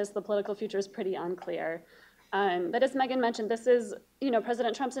contentious. The political future is pretty unclear. But as Megan mentioned, this is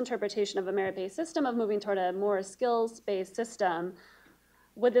President Trump's interpretation of a merit-based system, of moving toward a more skills-based system.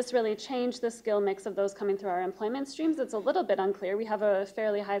 Would this really change the skill mix of those coming through our employment streams? It's a little bit unclear. We have a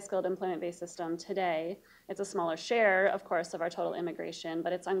fairly high-skilled employment-based system today. It's a smaller share, of course, of our total immigration,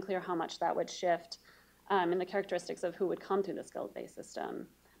 but it's unclear how much that would shift in the characteristics of who would come through the skills-based system.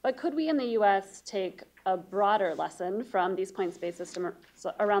 But could we in the US take a broader lesson from these points-based systems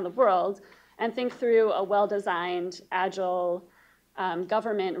around the world and think through a well-designed, agile,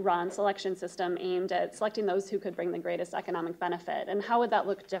 government-run selection system aimed at selecting those who could bring the greatest economic benefit? And how would that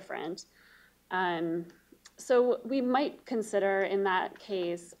look different? So we might consider, in that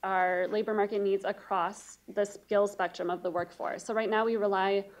case, our labor market needs across the skill spectrum of the workforce. So right now we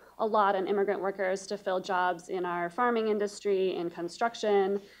rely a lot on immigrant workers to fill jobs in our farming industry, in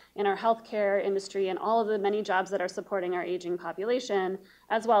construction, in our healthcare industry, and all of the many jobs that are supporting our aging population,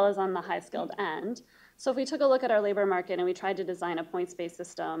 as well as on the high-skilled end. So if we took a look at our labor market and we tried to design a points-based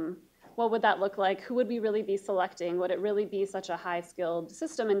system, what would that look like? Who would we really be selecting? Would it really be such a high-skilled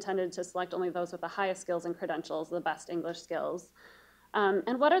system intended to select only those with the highest skills and credentials, the best English skills?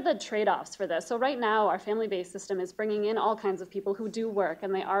 And what are the trade-offs for this? So right now, our family-based system is bringing in all kinds of people who do work,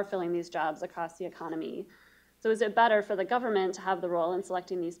 and they are filling these jobs across the economy. So is it better for the government to have the role in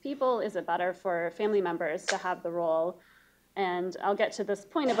selecting these people? Is it better for family members to have the role? And I'll get to this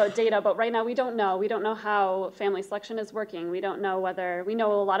point about data, but right now we don't know. We don't know how family selection is working. We don't know whether, we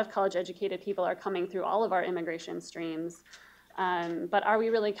know a lot of college-educated people are coming through all of our immigration streams. But are we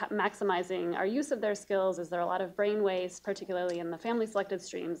really maximizing our use of their skills? Is there a lot of brain waste, particularly in the family-selected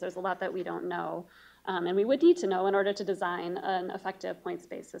streams? There's a lot that we don't know. And we would need to know in order to design an effective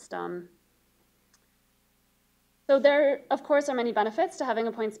points-based system. So there, of course, are many benefits to having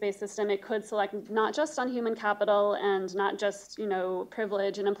a points-based system. It could select not just on human capital and not just,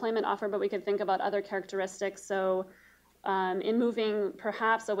 privilege and employment offer, but we could think about other characteristics. So in moving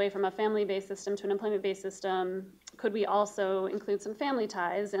perhaps away from a family-based system to an employment-based system, could we also include some family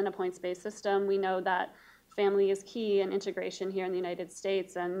ties in a points-based system? We know that family is key in integration here in the United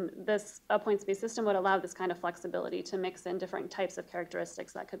States, and a points-based system would allow this kind of flexibility to mix in different types of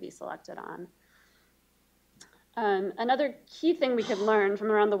characteristics that could be selected on. Another key thing we could learn from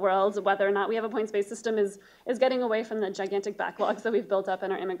around the world, whether or not we have a points-based system, is getting away from the gigantic backlogs that we've built up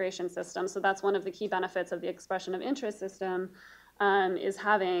in our immigration system. So that's one of the key benefits of the expression of interest system, is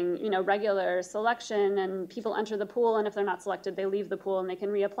having regular selection, and people enter the pool, and if they're not selected, they leave the pool and they can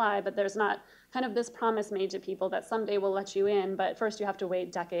reapply. But there's not kind of this promise made to people that someday we'll let you in, but first you have to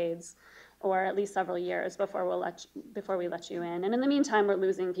wait decades or at least several years before we let you in. And in the meantime, we're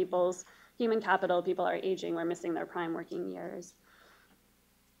losing people's human capital. People are aging. We're missing their prime working years.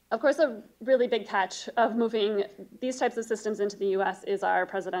 Of course, a really big catch of moving these types of systems into the US is our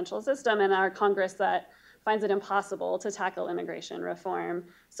presidential system and our Congress that finds it impossible to tackle immigration reform.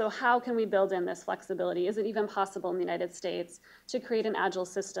 So how can we build in this flexibility? Is it even possible in the United States to create an agile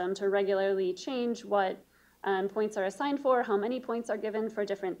system to regularly change what points are assigned for, how many points are given for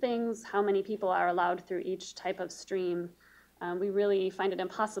different things, how many people are allowed through each type of stream? We really find it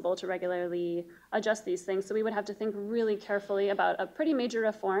impossible to regularly adjust these things. So we would have to think really carefully about a pretty major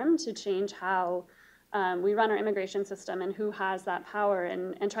reform to change how we run our immigration system and who has that power,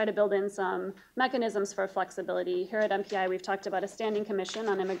 and try to build in some mechanisms for flexibility. Here at MPI, we've talked about a standing commission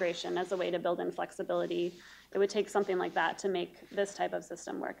on immigration as a way to build in flexibility. It would take something like that to make this type of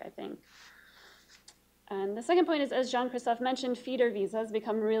system work, I think. And the second point is, as Jean-Christophe mentioned, feeder visas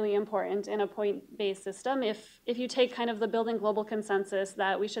become really important in a point-based system. If you take kind of the building global consensus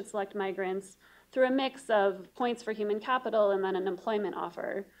that we should select migrants through a mix of points for human capital and then an employment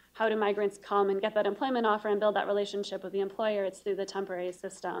offer, how do migrants come and get that employment offer and build that relationship with the employer? It's through the temporary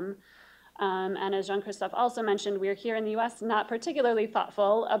system. And as Jean-Christophe also mentioned, we're here in the US not particularly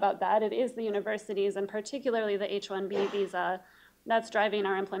thoughtful about that. It is the universities, and particularly the H-1B visa, that's driving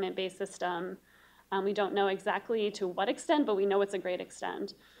our employment-based system. We don't know exactly to what extent, but we know it's a great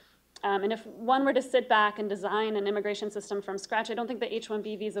extent. And if one were to sit back and design an immigration system from scratch, I don't think the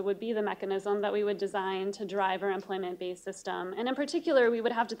H-1B visa would be the mechanism that we would design to drive our employment-based system. And in particular, we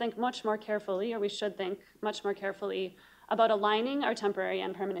would have to think much more carefully, or we should think much more carefully, about aligning our temporary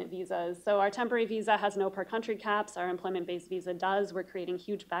and permanent visas. So our temporary visa has no per-country caps. Our employment-based visa does. We're creating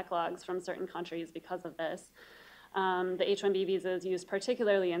huge backlogs from certain countries because of this. The H-1B visa is used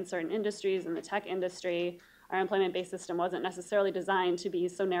particularly in certain industries, in the tech industry. Our employment-based system wasn't necessarily designed to be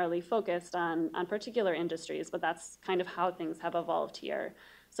so narrowly focused on particular industries, but that's kind of how things have evolved here.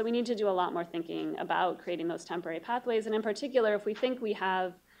 So we need to do a lot more thinking about creating those temporary pathways. And in particular, if we think we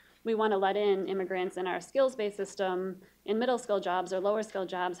want to let in immigrants in our skills-based system in middle-skill jobs or lower-skill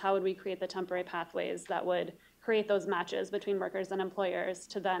jobs, how would we create the temporary pathways that would create those matches between workers and employers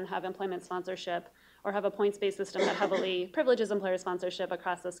to then have employment sponsorship, or have a points-based system that heavily privileges employer sponsorship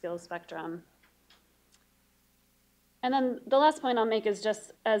across the skills spectrum? And then the last point I'll make is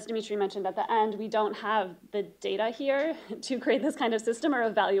just, as Dimitri mentioned at the end, we don't have the data here to create this kind of system or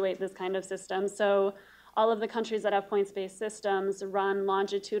evaluate this kind of system. So all of the countries that have points-based systems run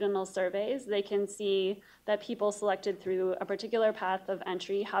longitudinal surveys. They can see that people selected through a particular path of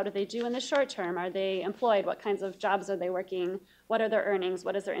entry, how do they do in the short term? Are they employed? What kinds of jobs are they working? What are their earnings?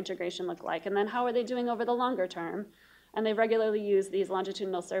 What does their integration look like? And then how are they doing over the longer term? And they regularly use these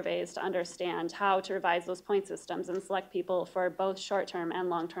longitudinal surveys to understand how to revise those point systems and select people for both short-term and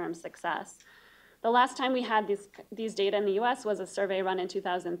long-term success. The last time we had these data in the US was a survey run in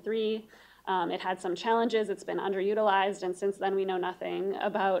 2003. It had some challenges, it's been underutilized, and since then we know nothing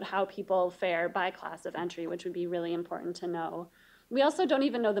about how people fare by class of entry, which would be really important to know. We also don't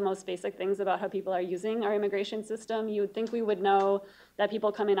even know the most basic things about how people are using our immigration system. You would think we would know that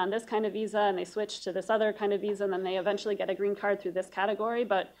people come in on this kind of visa and they switch to this other kind of visa and then they eventually get a green card through this category,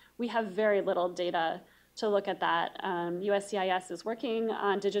 but we have very little data to look at that. USCIS is working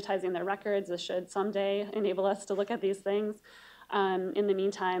on digitizing their records. This should someday enable us to look at these things. In the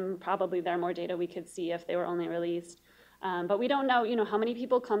meantime, probably there are more data we could see if they were only released. But we don't know, how many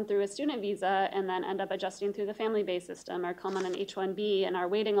people come through a student visa and then end up adjusting through the family-based system, or come on an H-1B and are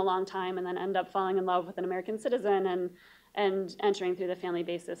waiting a long time and then end up falling in love with an American citizen and entering through the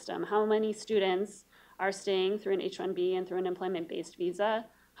family-based system. How many students are staying through an H-1B and through an employment-based visa?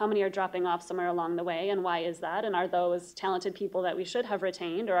 How many are dropping off somewhere along the way, and why is that? And are those talented people that we should have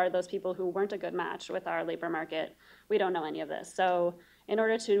retained, or are those people who weren't a good match with our labor market? We don't know any of this. So in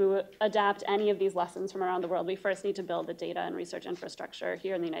order to adapt any of these lessons from around the world, we first need to build the data and research infrastructure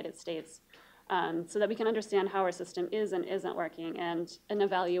here in the United States so that we can understand how our system is and isn't working and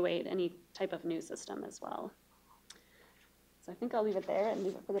evaluate any type of new system as well. So I think I'll leave it there and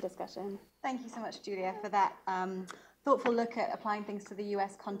leave it for the discussion. Thank you so much, Julia, for that thoughtful look at applying things to the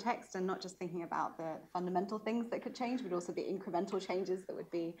US context and not just thinking about the fundamental things that could change, but also the incremental changes that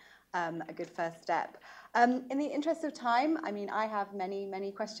would be a good first step. In the interest of time, I have many,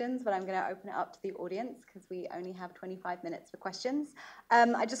 many questions, but I'm going to open it up to the audience because we only have 25 minutes for questions.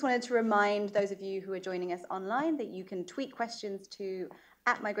 I just wanted to remind those of you who are joining us online that you can tweet questions to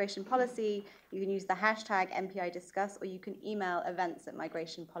 @migrationpolicy. You can use the hashtag MPIDiscuss, or you can email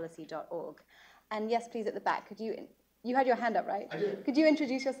events@migrationpolicy.org. And yes, please, at the back, you had your hand up, right? I did. Could you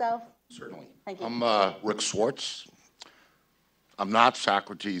introduce yourself? Certainly. Thank you. I'm Rick Swartz. I'm not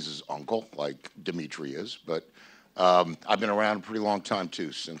Socrates' uncle, like Dimitri is, but I've been around a pretty long time,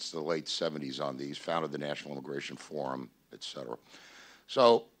 too, since the late 70s on these, founded the National Immigration Forum, et cetera.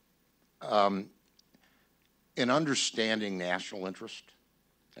 So in understanding national interest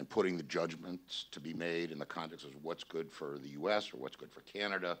and putting the judgments to be made in the context of what's good for the U.S. or what's good for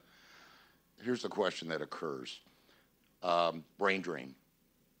Canada, here's the question that occurs. Brain drain.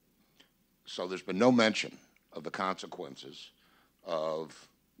 So there's been no mention of the consequences of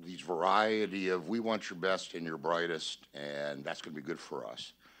these variety of, we want your best and your brightest, and that's going to be good for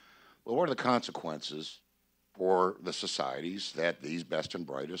us. Well, what are the consequences for the societies that these best and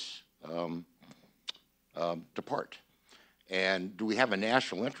brightest depart? And do we have a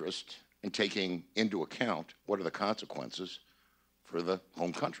national interest in taking into account what are the consequences for the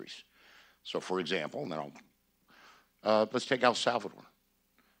home countries? So, for example, now let's take El Salvador.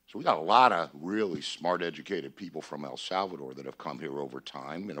 So we got a lot of really smart, educated people from El Salvador that have come here over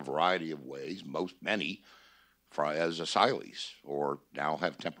time in a variety of ways, many as asylees or now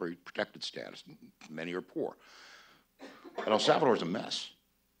have temporary protected status. Many are poor. But El Salvador is a mess.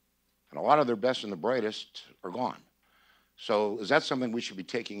 And a lot of their best and the brightest are gone. So is that something we should be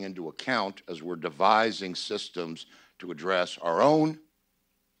taking into account as we're devising systems to address our own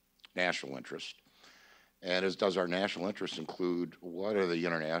national interest? And as does our national interest include what are the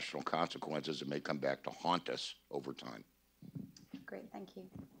international consequences that may come back to haunt us over time? Great, thank you.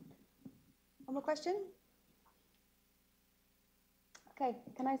 One more question? Okay,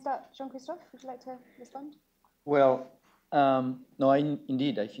 can I start? Jean-Christophe, would you like to respond? Well, no,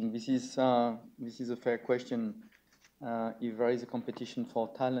 indeed, I think this is a fair question. If there is a competition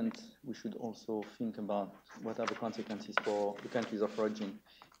for talent, we should also think about what are the consequences for the countries of origin.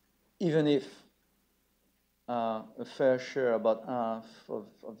 Even if a fair share, about half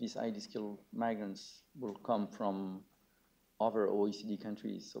of these highly skilled migrants will come from other OECD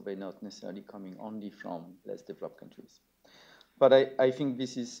countries, so they're not necessarily coming only from less developed countries. But I think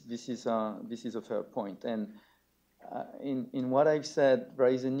this is a fair point. And in what I've said, there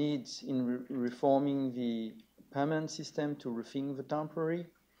is a need in reforming the permanent system to rethink the temporary.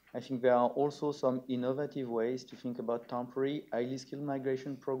 I think there are also some innovative ways to think about temporary, highly skilled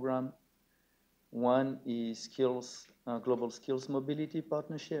migration program. One is Global Skills Mobility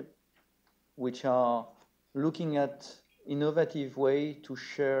Partnership, which are looking at innovative way to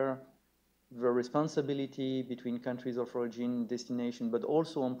share the responsibility between countries of origin, destination, but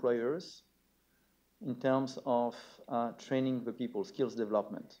also employers in terms of training the people, skills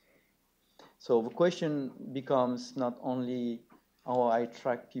development. So the question becomes not only how I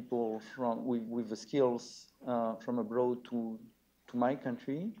attract people with the skills from abroad to my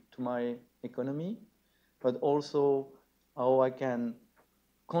country, to my economy, but also how I can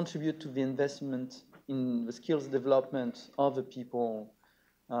contribute to the investment in the skills development of the people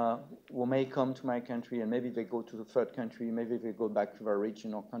who may come to my country, and maybe they go to the third country, maybe they go back to their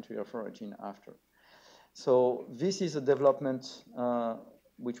region or country of origin after. So this is a development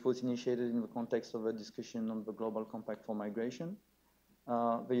which was initiated in the context of a discussion on the Global Compact for Migration.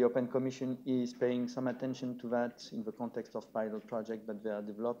 The European Commission is paying some attention to that in the context of pilot project that they are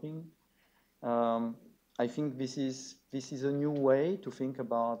developing. I think this is a new way to think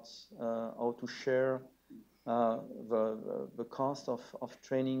about how to share the cost of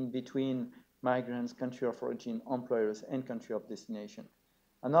training between migrants, country of origin, employers, and country of destination.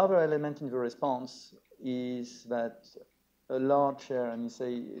 Another element in the response is that a large share, and you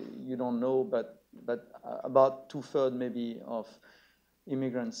say you don't know, but about 2/3 maybe of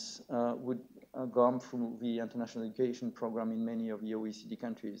immigrants would come through the international education program in many of the OECD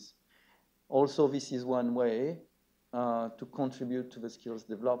countries. Also, this is one way to contribute to the skills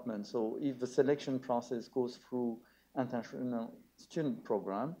development. So if the selection process goes through international student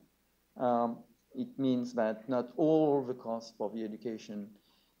program, it means that not all the cost for the education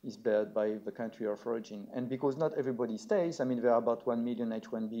is borne by the country of origin. And because not everybody stays, I mean, there are about 1 million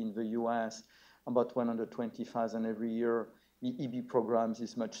H-1B in the US, about 120,000 every year. The EB programs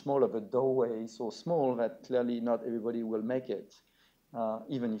is much smaller. The doorway is so small that clearly not everybody will make it.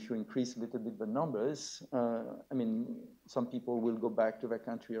 Even if you increase a little bit the numbers, I mean, some people will go back to their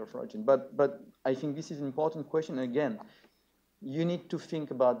country of origin. But I think this is an important question. Again, you need to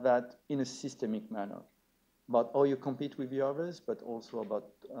think about that in a systemic manner, about how you compete with the others, but also about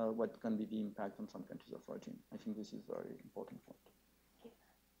what can be the impact on some countries of origin. I think this is a very important point.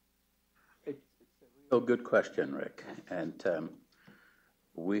 It's a real good question, Rick. And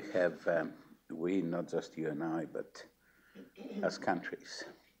we have, not just you and I, but as countries,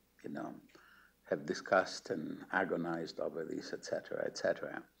 have discussed and agonized over this, et cetera, et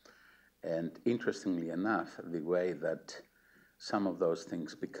cetera. And interestingly enough, the way that some of those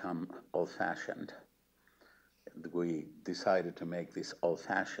things become old-fashioned, we decided to make this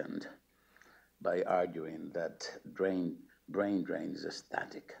old-fashioned by arguing that brain drain is a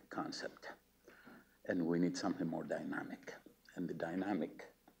static concept, and we need something more dynamic. And the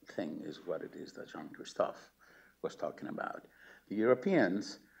dynamic thing is what it is that Jean-Christophe was talking about. The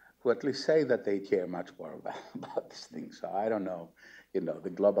Europeans, who at least say that they care much more about this thing, so I don't know,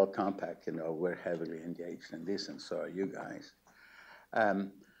 the Global Compact, we're heavily engaged in this, and so are you guys,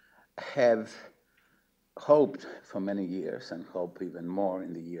 have hoped for many years, and hope even more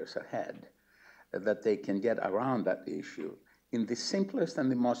in the years ahead, that they can get around that issue in the simplest and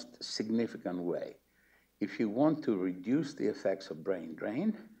the most significant way. If you want to reduce the effects of brain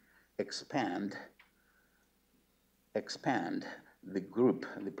drain, expand the group,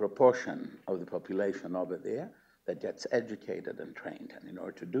 the proportion of the population over there that gets educated and trained. And in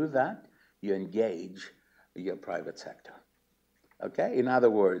order to do that, you engage your private sector. Okay? In other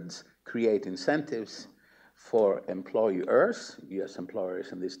words, create incentives for employers, US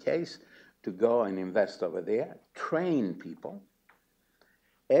employers in this case, to go and invest over there, train people,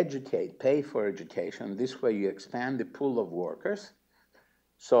 educate, pay for education. This way you expand the pool of workers.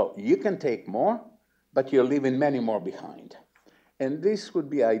 So you can take more, but you're leaving many more behind. And this would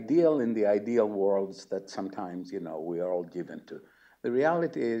be ideal in the ideal worlds that sometimes, we are all given to. The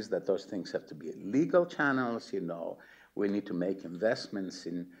reality is that those things have to be legal channels, We need to make investments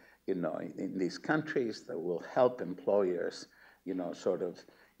in these countries that will help employers, sort of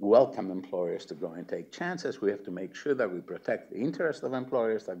welcome employers to go and take chances. We have to make sure that we protect the interests of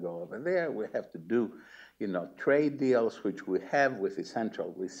employers that go over there. We have to do, trade deals, which we have with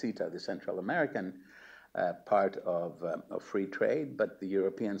CETA, the Central American part of free trade, but the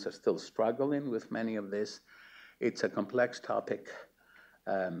Europeans are still struggling with many of this. It's a complex topic.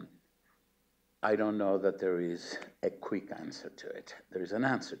 I don't know that there is a quick answer to it. There is an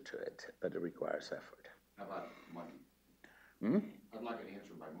answer to it, but it requires effort. How about money? I'd like an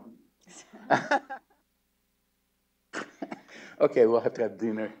answer by Monday. Okay, we'll have to have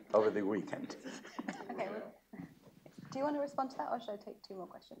dinner over the weekend. Okay. Do you want to respond to that, or should I take two more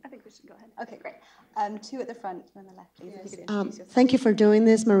questions? I think we should go ahead. Okay, great. Two at the front and on the left, please. Yes. If you could introduce yourself. Thank you for doing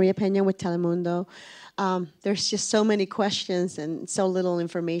this. Maria Peña with Telemundo. There's just so many questions and so little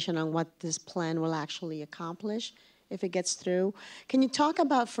information on what this plan will actually accomplish if it gets through. Can you talk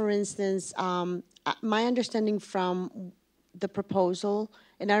about, for instance, my understanding from the proposal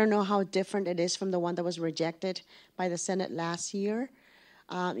and I don't know how different it is from the one that was rejected by the Senate last year,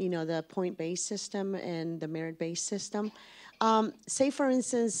 the point-based system and the merit-based system. Say, for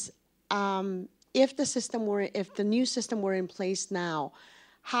instance, if the new system were in place now,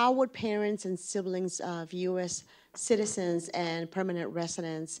 how would parents and siblings of U.S. citizens and permanent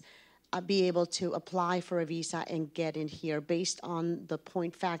residents be able to apply for a visa and get in here based on the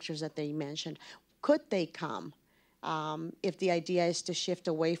point factors that they mentioned? Could they come if the idea is to shift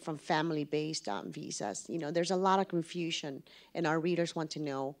away from family-based visas? There's a lot of confusion, and our readers want to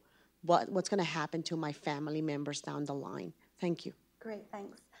know what's going to happen to my family members down the line. Thank you. Great,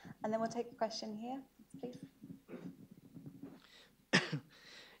 thanks. And then we'll take a question here, please.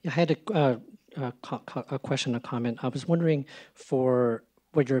 Yeah, I had a question, a comment. I was wondering for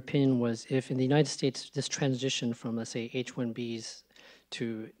what your opinion was if in the United States this transition from, let's say, H-1Bs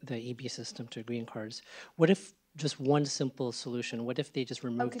to the EB system to green cards, what if just one simple solution? What if they just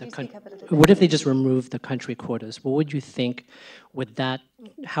remove what if they just remove the country quotas? What would you think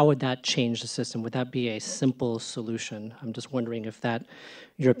how would that change the system? Would that be a simple solution? I'm just wondering if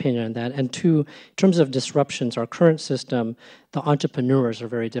your opinion on that. And two, in terms of disruptions, our current system, the entrepreneurs are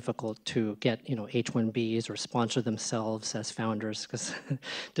very difficult to get, H-1Bs or sponsor themselves as founders because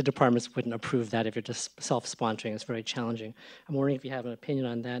the departments wouldn't approve that if you're just self-sponsoring. It's very challenging. I'm wondering if you have an opinion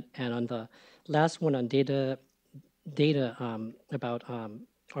on that. And on the last one on data about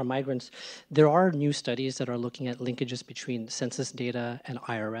our migrants, there are new studies that are looking at linkages between census data and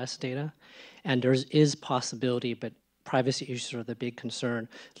IRS data, and there is possibility, but privacy issues are the big concern,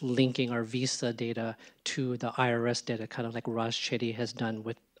 linking our visa data to the IRS data, kind of like Raj Chetty has done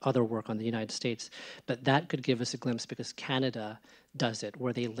with other work on the United States. But that could give us a glimpse because Canada does it,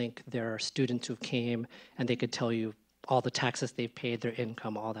 where they link their students who came and they could tell you all the taxes they've paid, their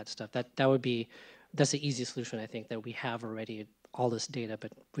income, all that stuff. That's the easiest solution, I think, that we have already all this data,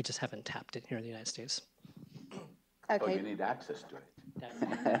 but we just haven't tapped it here in the United States. Okay. Oh, you need access to it.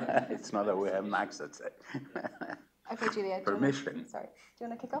 It's not that we haven't access to it. Okay, Julia. Permission. Sorry. Do you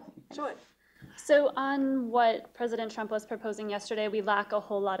want to kick off? Sure. So on what President Trump was proposing yesterday, we lack a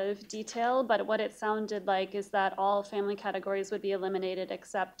whole lot of detail, but what it sounded like is that all family categories would be eliminated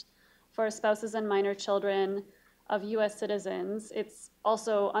except for spouses and minor children of U.S. citizens. It's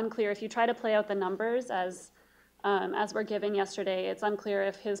also unclear if you try to play out the numbers as we're given yesterday, it's unclear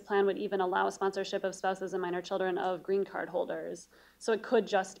if his plan would even allow sponsorship of spouses and minor children of green card holders. So it could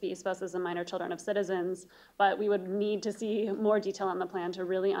just be spouses and minor children of citizens, but we would need to see more detail on the plan to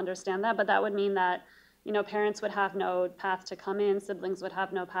really understand that. But that would mean that, parents would have no path to come in, siblings would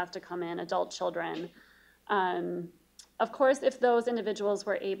have no path to come in, adult children. Of course, if those individuals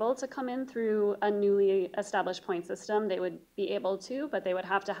were able to come in through a newly established point system, they would be able to, but they would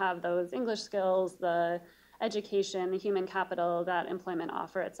have to have those English skills, the education, the human capital, that employment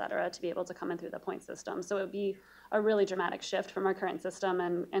offer, et cetera, to be able to come in through the point system. So it would be a really dramatic shift from our current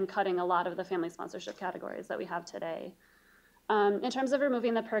system and cutting a lot of the family sponsorship categories that we have today. In terms of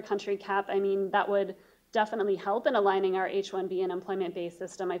removing the per country cap, that would definitely help in aligning our H-1B and employment-based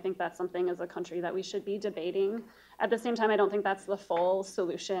system. I think that's something as a country that we should be debating. At the same time, I don't think that's the full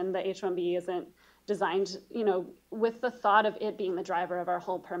solution. The H-1B isn't designed, with the thought of it being the driver of our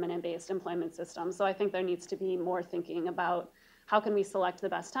whole permanent-based employment system. So I think there needs to be more thinking about how can we select the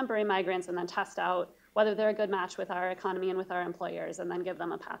best temporary migrants and then test out whether they're a good match with our economy and with our employers, and then give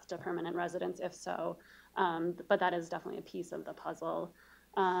them a path to permanent residence if so. But that is definitely a piece of the puzzle.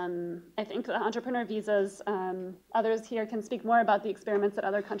 I think the entrepreneur visas, others here can speak more about the experiments that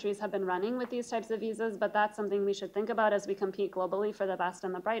other countries have been running with these types of visas, but that's something we should think about as we compete globally for the best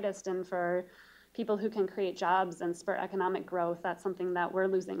and the brightest and for people who can create jobs and spur economic growth. That's something that we're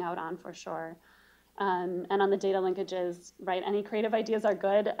losing out on for sure. And on the data linkages, right, any creative ideas are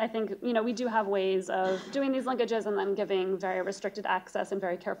good. I think, we do have ways of doing these linkages and then giving very restricted access in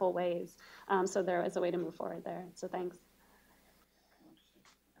very careful ways. So there is a way to move forward there. So thanks.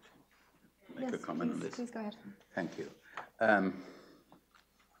 Make a comment on this. Please go ahead. Thank you.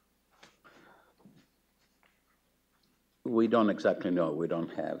 We don't exactly know. We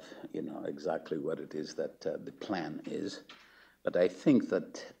don't have, exactly what it is that the plan is. But I think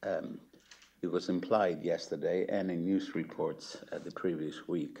that it was implied yesterday and in news reports the previous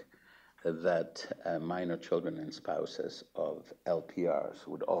week that minor children and spouses of LPRs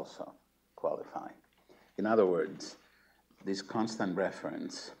would also qualify. In other words, this constant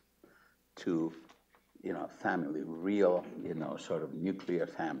reference to, family, real, sort of nuclear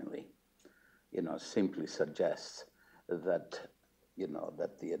family, simply suggests that,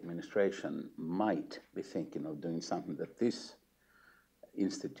 that the administration might be thinking of doing something that this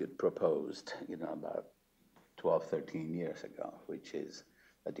institute proposed, about 12, 13 years ago, which is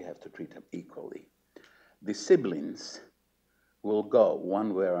that you have to treat them equally. The siblings will go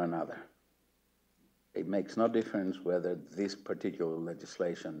one way or another. It makes no difference whether this particular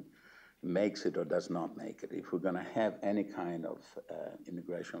legislation makes it or does not make it. If we're going to have any kind of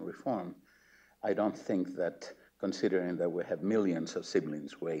immigration reform, I don't think that, considering that we have millions of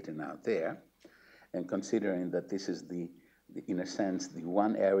siblings waiting out there, and considering that this is in a sense, the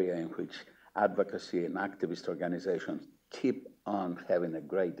one area in which advocacy and activist organizations keep on having a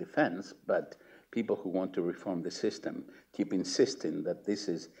great defense, but people who want to reform the system keep insisting that this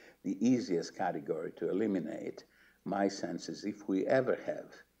is the easiest category to eliminate. My sense is if we ever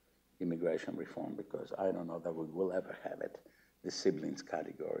have immigration reform, because I don't know that we will ever have it, the siblings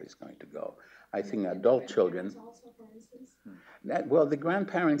category is going to go. I think adult children, well, the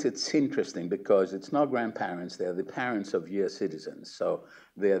grandparents, it's interesting because it's not grandparents, they're the parents of US citizens. So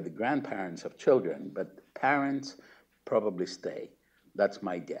they're the grandparents of children, but parents probably stay. That's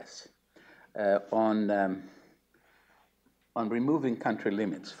my guess. On removing country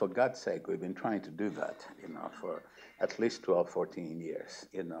limits, for God's sake, we've been trying to do that, for at least 12, 14 years,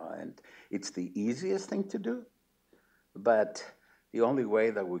 and it's the easiest thing to do, but the only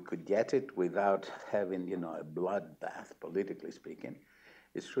way that we could get it without having, a bloodbath, politically speaking,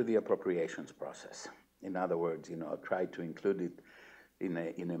 is through the appropriations process. In other words, try to include it in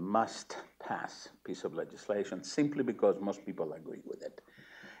a must-pass piece of legislation simply because most people agree with it.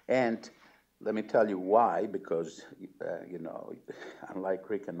 And let me tell you why, because, unlike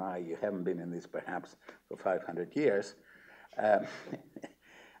Rick and I, you haven't been in this perhaps for 500 years.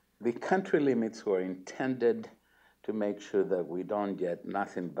 The country limits were intended to make sure that we don't get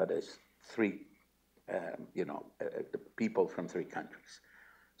nothing but people from 3 countries.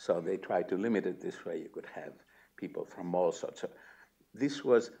 So they tried to limit it this way. You could have people from all sorts. This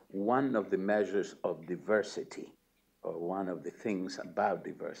was one of the measures of diversity, or one of the things about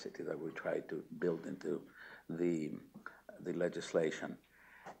diversity that we tried to build into the legislation.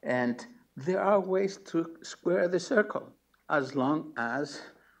 And there are ways to square the circle, as long as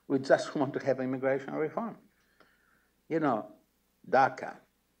we just want to have immigration reform. DACA,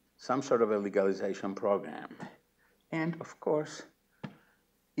 some sort of a legalization program. And of course,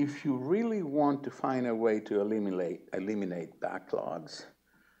 if you really want to find a way to eliminate backlogs,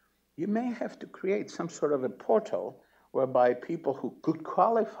 you may have to create some sort of a portal whereby people who could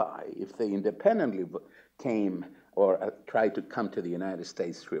qualify if they independently came or tried to come to the United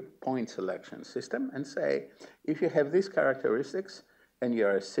States through a point selection system and say, if you have these characteristics and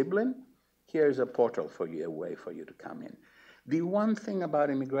you're a sibling, here's a portal for you, a way for you to come in. The one thing about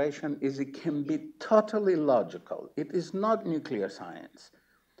immigration is it can be totally logical. It is not nuclear science.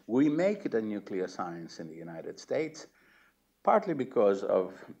 We make it a nuclear science in the United States, partly because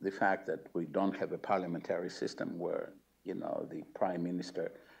of the fact that we don't have a parliamentary system where, the prime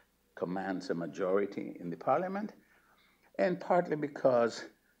minister commands a majority in the parliament, and partly because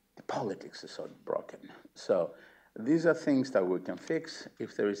the politics is so broken. So these are things that we can fix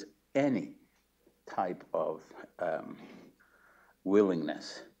if there is any type of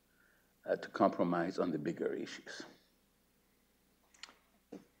willingness to compromise on the bigger issues.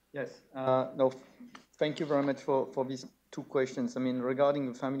 Yes, no, thank you very much for these 2 questions. I mean,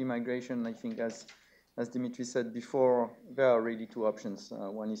 regarding the family migration, I think as Dimitri said before, there are really 2 options.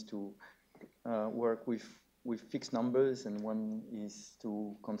 One is to work with fixed numbers, and one is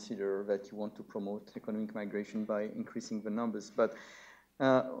to consider that you want to promote economic migration by increasing the numbers. But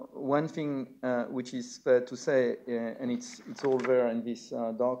one thing which is fair to say, and it's all there in this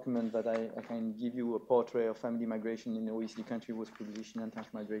document that I can give you a portrait of family migration in the OECD country was published in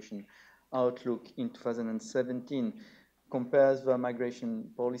International Migration Outlook in 2017, compares the migration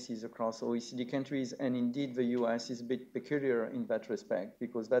policies across OECD countries, and indeed the US is a bit peculiar in that respect,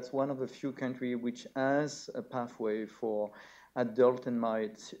 because that's one of the few countries which has a pathway for adult and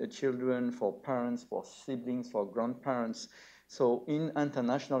married children, for parents, for siblings, for grandparents. So in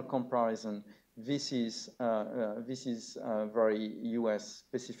international comparison, this is very US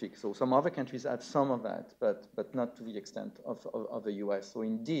specific. So some other countries have some of that, but not to the extent of the US. So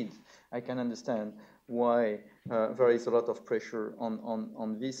indeed, I can understand why there is a lot of pressure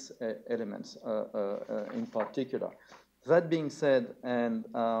on these elements in particular. That being said, and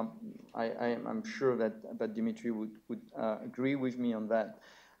I'm sure that Dimitri would agree with me on that,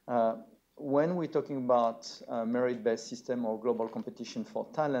 when we're talking about merit-based system or global competition for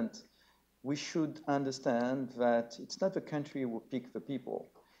talent, we should understand that it's not the country who pick the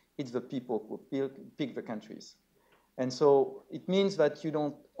people, it's the people who pick the countries. And so it means that you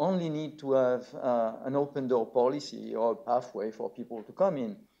don't only need to have an open door policy or a pathway for people to come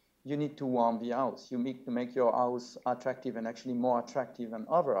in. you need to warm the house. You need to make your house attractive and actually more attractive than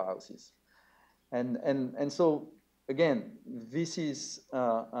other houses. And so, again, this is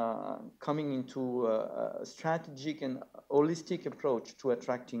coming into a strategic and holistic approach to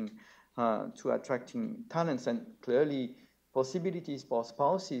attracting talents, and clearly possibilities for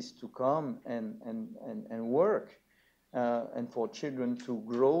spouses to come and work and for children to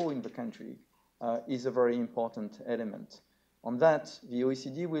grow in the country is a very important element. On that, the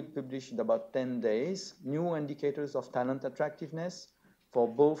OECD will publish in about 10 days new indicators of talent attractiveness for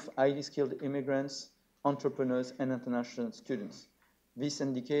both highly skilled immigrants, entrepreneurs, and international students. These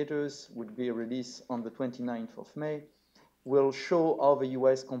indicators would be released on the 29th of May, will show how the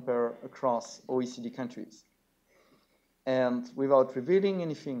US compare across OECD countries. And without revealing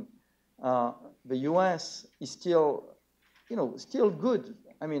anything, the US is still, still good.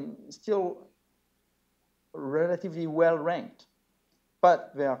 I mean, still relatively well ranked,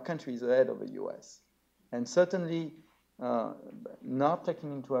 but there are countries ahead of the US. And certainly not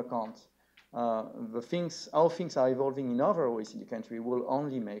taking into account how things are evolving in other OECD countries will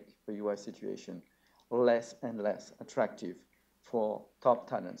only make the US situation less and less attractive for top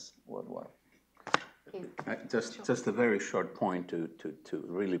talents worldwide. Just a very short point to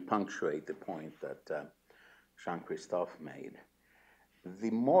really punctuate the point that Jean-Christophe made.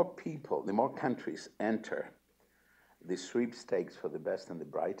 The more people, the more countries enter the sweepstakes for the best and the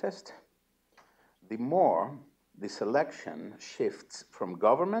brightest, the more the selection shifts from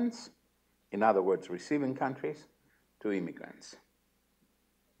governments, in other words, receiving countries, to immigrants.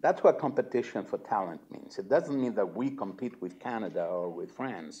 That's what competition for talent means. It doesn't mean that we compete with Canada or with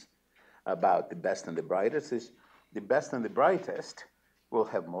France about the best and the brightest. It's the best and the brightest will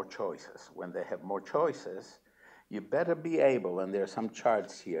have more choices. When they have more choices, you better be able, and there are some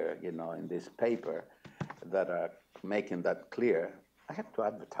charts here, in this paper that are making that clear. I have to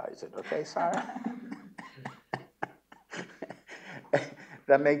advertise it, okay, Sarah?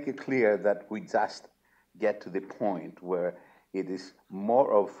 That make it clear that we just get to the point where it is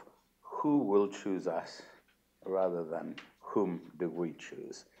more of who will choose us rather than whom do we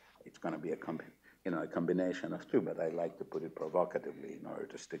choose. It's going to be a combination of two, but I like to put it provocatively in order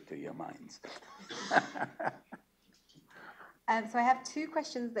to stick to your minds. So I have two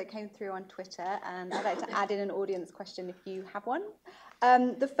questions that came through on Twitter, and I'd like to add in an audience question if you have one.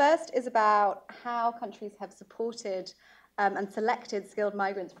 The first is about how countries have supported and selected skilled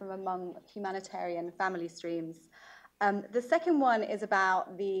migrants from among humanitarian family streams. The second one is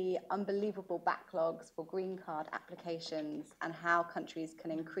about the unbelievable backlogs for green card applications and how countries can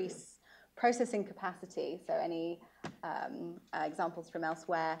increase processing capacity. So any examples from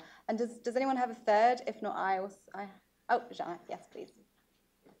elsewhere. And does anyone have a third? If not, oh, Jean, yes, please.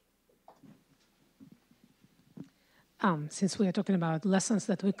 Since we are talking about lessons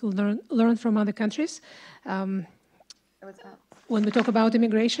that we could learn from other countries, when we talk about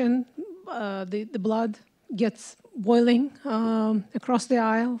immigration, the blood gets boiling across the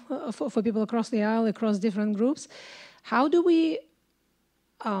aisle, for people across the aisle, across different groups. How do we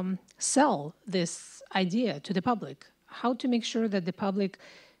sell this idea to the public? How to make sure that the public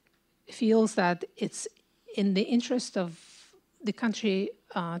feels that it's in the interest of the country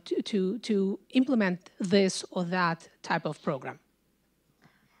to implement this or that type of program?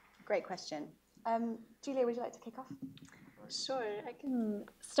 Great question. Julia, would you like to kick off? Sure, I can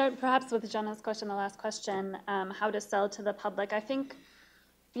start perhaps with Jenna's question, the last question, how to sell to the public. I think,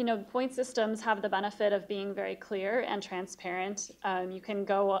 point systems have the benefit of being very clear and transparent. You can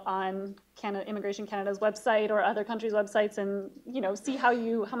go on Immigration Canada's website or other countries' websites and, see how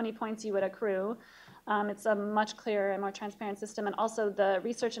many points you would accrue. It's a much clearer and more transparent system. And also the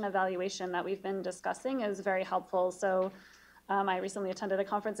research and evaluation that we've been discussing is very helpful. So I recently attended a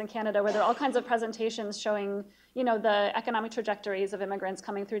conference in Canada where there are all kinds of presentations showing, the economic trajectories of immigrants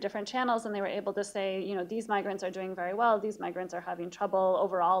coming through different channels, and they were able to say, these migrants are doing very well, these migrants are having trouble,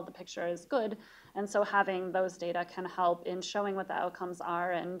 overall the picture is good. And so having those data can help in showing what the outcomes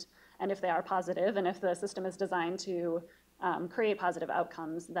are and if they are positive, and if the system is designed to create positive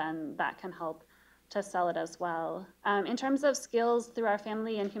outcomes, then that can help to sell it as well. In terms of skills through our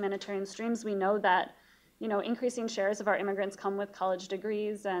family and humanitarian streams, we know that increasing shares of our immigrants come with college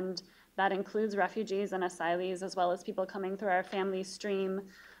degrees, and that includes refugees and asylees, as well as people coming through our family stream.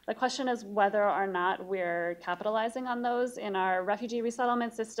 The question is whether or not we're capitalizing on those. In our refugee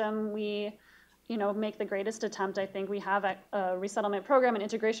resettlement system, we make the greatest attempt. I think we have a resettlement program, an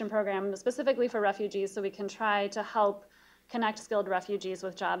integration program specifically for refugees, so we can try to help connect skilled refugees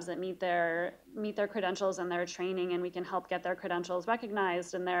with jobs that meet their credentials and their training, and we can help get their credentials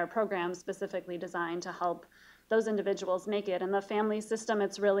recognized, and there are programs specifically designed to help those individuals make it. In the family system,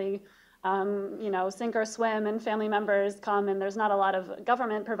 it's really, sink or swim, and family members come, and there's not a lot of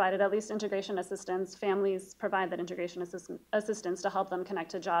government-provided, at least integration assistance. Families provide that integration assistance to help them connect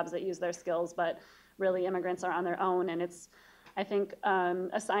to jobs that use their skills, but really immigrants are on their own, and it's, I think,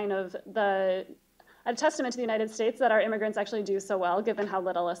 a sign of a testament to the United States that our immigrants actually do so well, given how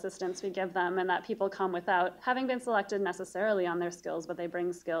little assistance we give them, and that people come without having been selected necessarily on their skills, but they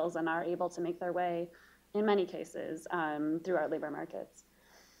bring skills and are able to make their way, in many cases, through our labor markets.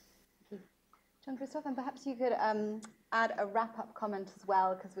 Jean-Christophe, and perhaps you could add a wrap-up comment as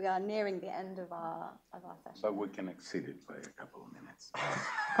well, because we are nearing the end of our session. But we can exceed it by a couple of minutes.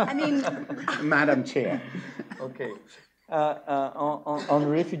 I mean, Madam Chair. Okay. On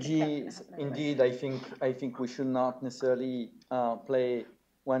refugees, indeed, I think we should not necessarily play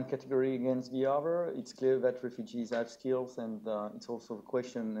one category against the other. It's clear that refugees have skills, and it's also a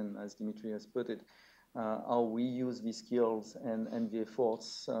question, and as Dimitri has put it, how we use these skills and the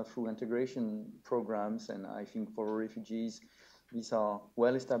efforts through integration programs. And I think for refugees, these are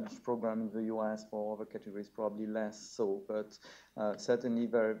well-established programs in the US. For other categories, probably less so. But certainly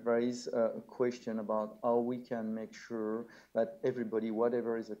there is a question about how we can make sure that everybody,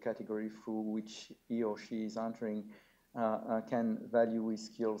 whatever is the category through which he or she is entering, can value his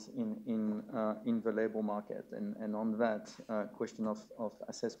skills in the labor market. And on that question of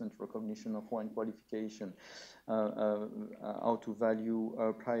assessment, recognition of one qualification, how to value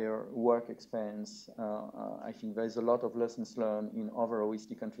prior work experience, I think there's a lot of lessons learned in other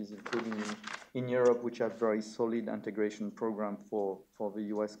OECD countries, including in Europe, which have very solid integration program for the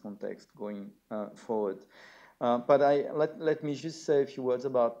US context going forward. But let me just say a few words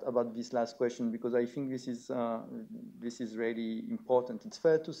about this last question, because I think this is really important. It's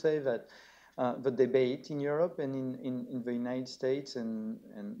fair to say that the debate in Europe and in the United States and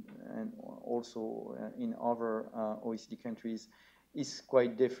also in other OECD countries is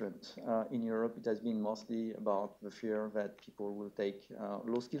quite different. In Europe, it has been mostly about the fear that people will take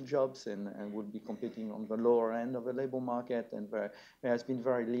low-skilled jobs and will be competing on the lower end of the labor market, and there has been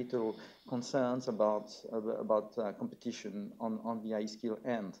very little concerns about competition on the high-skill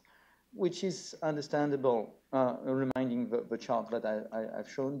end, which is understandable, reminding the chart that I've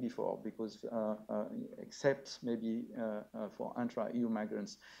shown before, because except maybe for intra-EU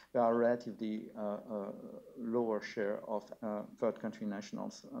migrants, there are relatively lower share of third country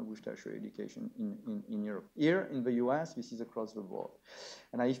nationals with tertiary education in Europe. Here in the US, this is across the board.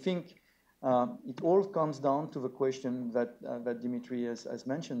 And I think it all comes down to the question that Dimitri has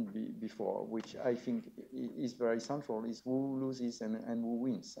mentioned before, which I think is very central, is who loses and who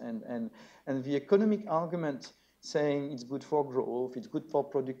wins. And the economic argument saying it's good for growth, it's good for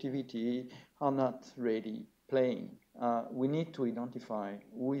productivity, are not really playing. We need to identify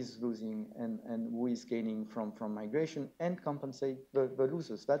who is losing and who is gaining from migration, and compensate the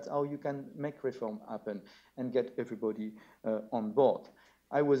losers. That's how you can make reform happen and get everybody on board.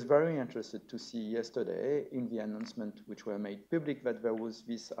 I was very interested to see yesterday in the announcement, which were made public, that there was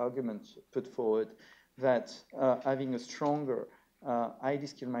this argument put forward that having a stronger highly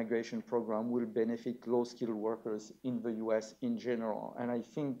skilled migration program will benefit low-skilled workers in the US in general. And I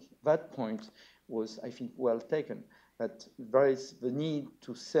think that point was, well taken, that there is the need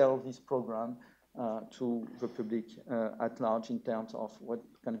to sell this program to the public at large in terms of what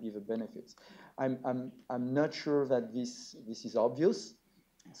can be the benefits. I'm not sure that this is obvious.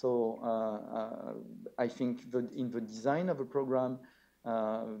 So I think that in the design of a program,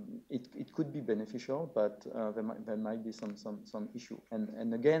 it could be beneficial, but there might be some issue.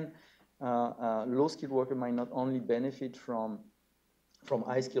 And again, low-skilled worker might not only benefit from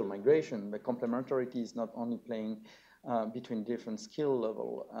high-skilled migration. The complementarity is not only playing between different skill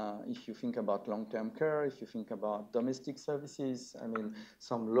level. If you think about long-term care, if you think about domestic services, I mean,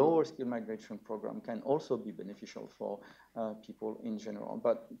 some lower skill migration program can also be beneficial for people in general.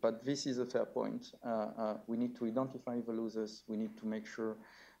 But this is a fair point. We need to identify the losers. We need to make sure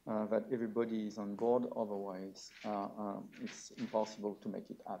that everybody is on board. Otherwise, it's impossible to make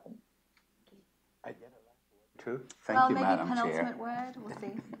it happen. I get a last word too. Thank you, Madam Chair. Well, maybe penultimate word. We'll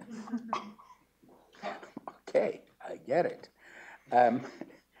see. Okay, I get it.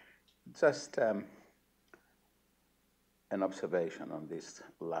 Just an observation on this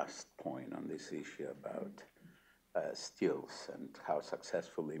last point, on this issue about skills and how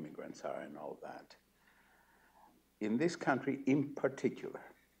successful immigrants are and all that. In this country in particular,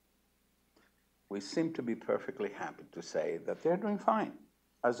 we seem to be perfectly happy to say that they're doing fine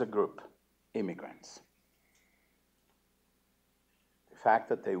as a group, immigrants. The fact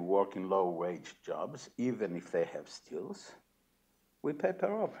that they work in low-wage jobs, even if they have skills, we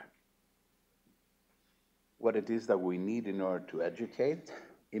paper over. what it is that we need in order to educate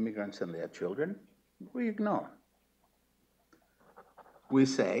immigrants and their children, we ignore. We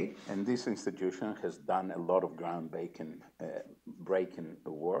say, and this institution has done a lot of groundbreaking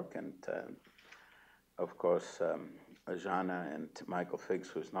work, and of course, Jana and Michael Figgs,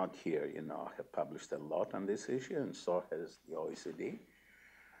 who's not here, have published a lot on this issue, and so has the OECD,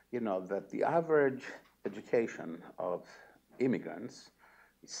 that the average education of immigrants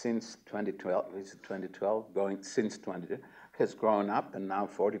since 2012, going since 20, has grown up, and now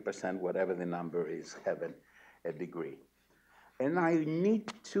 40%, whatever the number is, have a degree. And I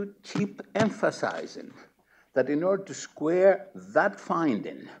need to keep emphasizing that in order to square that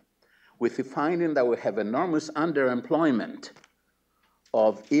finding with the finding that we have enormous underemployment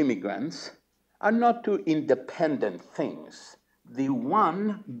of immigrants are not two independent things. The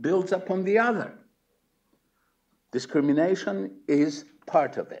one builds upon the other. Discrimination is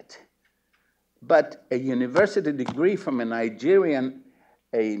part of it. But a university degree from a Nigerian,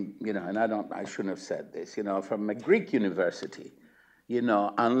 and I shouldn't have said this, from a Greek university,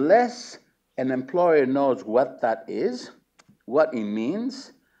 unless an employer knows what that is, what it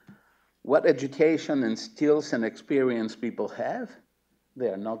means, what education and skills and experience people have, they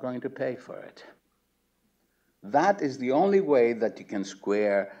are not going to pay for it. That is the only way that you can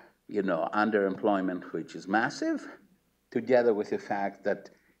square, underemployment, which is massive, together with the fact that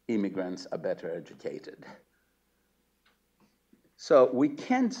immigrants are better educated. So we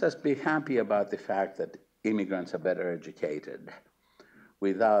can't just be happy about the fact that immigrants are better educated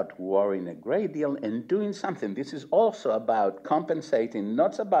without worrying a great deal and doing something. This is also about compensating,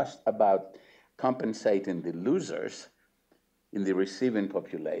 not about compensating the losers in the receiving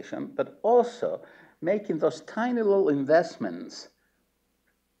population, but also making those tiny little investments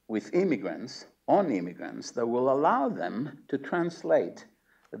with immigrants, on immigrants, that will allow them to translate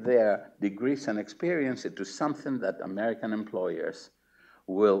their degrees and experience into something that American employers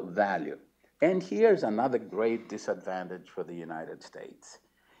will value. And here's another great disadvantage for the United States.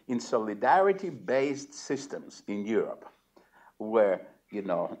 In solidarity-based systems in Europe, where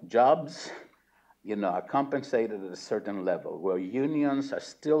jobs are compensated at a certain level, where unions are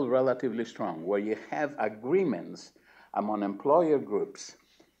still relatively strong, where you have agreements among employer groups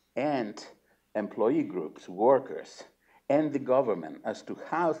and employee groups, workers, and the government as to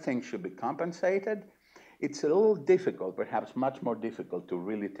how things should be compensated, it's a little difficult, perhaps much more difficult, to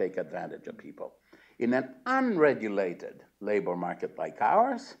really take advantage of people. In an unregulated labor market like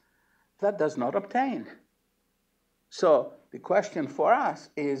ours, that does not obtain. So the question for us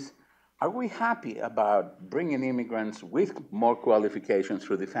is, are we happy about bringing immigrants with more qualifications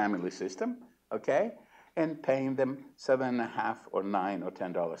through the family system, okay, and paying them $7.50 or $9 or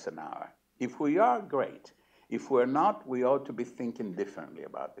 $10 an hour? If we are, great. If we're not, we ought to be thinking differently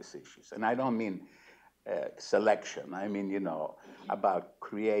about these issues. And I don't mean selection. I mean, about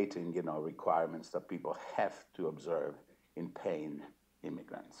creating, requirements that people have to observe in paying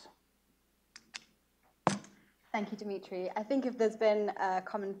immigrants. Thank you, Dimitri. I think if there's been a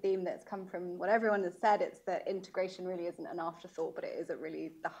common theme that's come from what everyone has said, it's that integration really isn't an afterthought, but it is at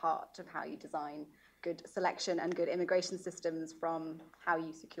really the heart of how you design good selection and good immigration systems, from how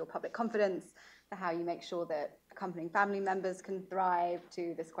you secure public confidence to how you make sure that accompanying family members can thrive,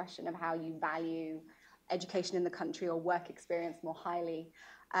 to this question of how you value education in the country or work experience more highly,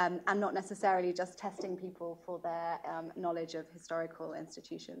 and not necessarily just testing people for their knowledge of historical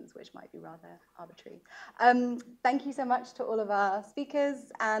institutions, which might be rather arbitrary. Thank you so much to all of our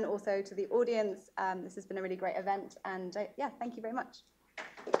speakers and also to the audience. This has been a really great event, and yeah, thank you very much.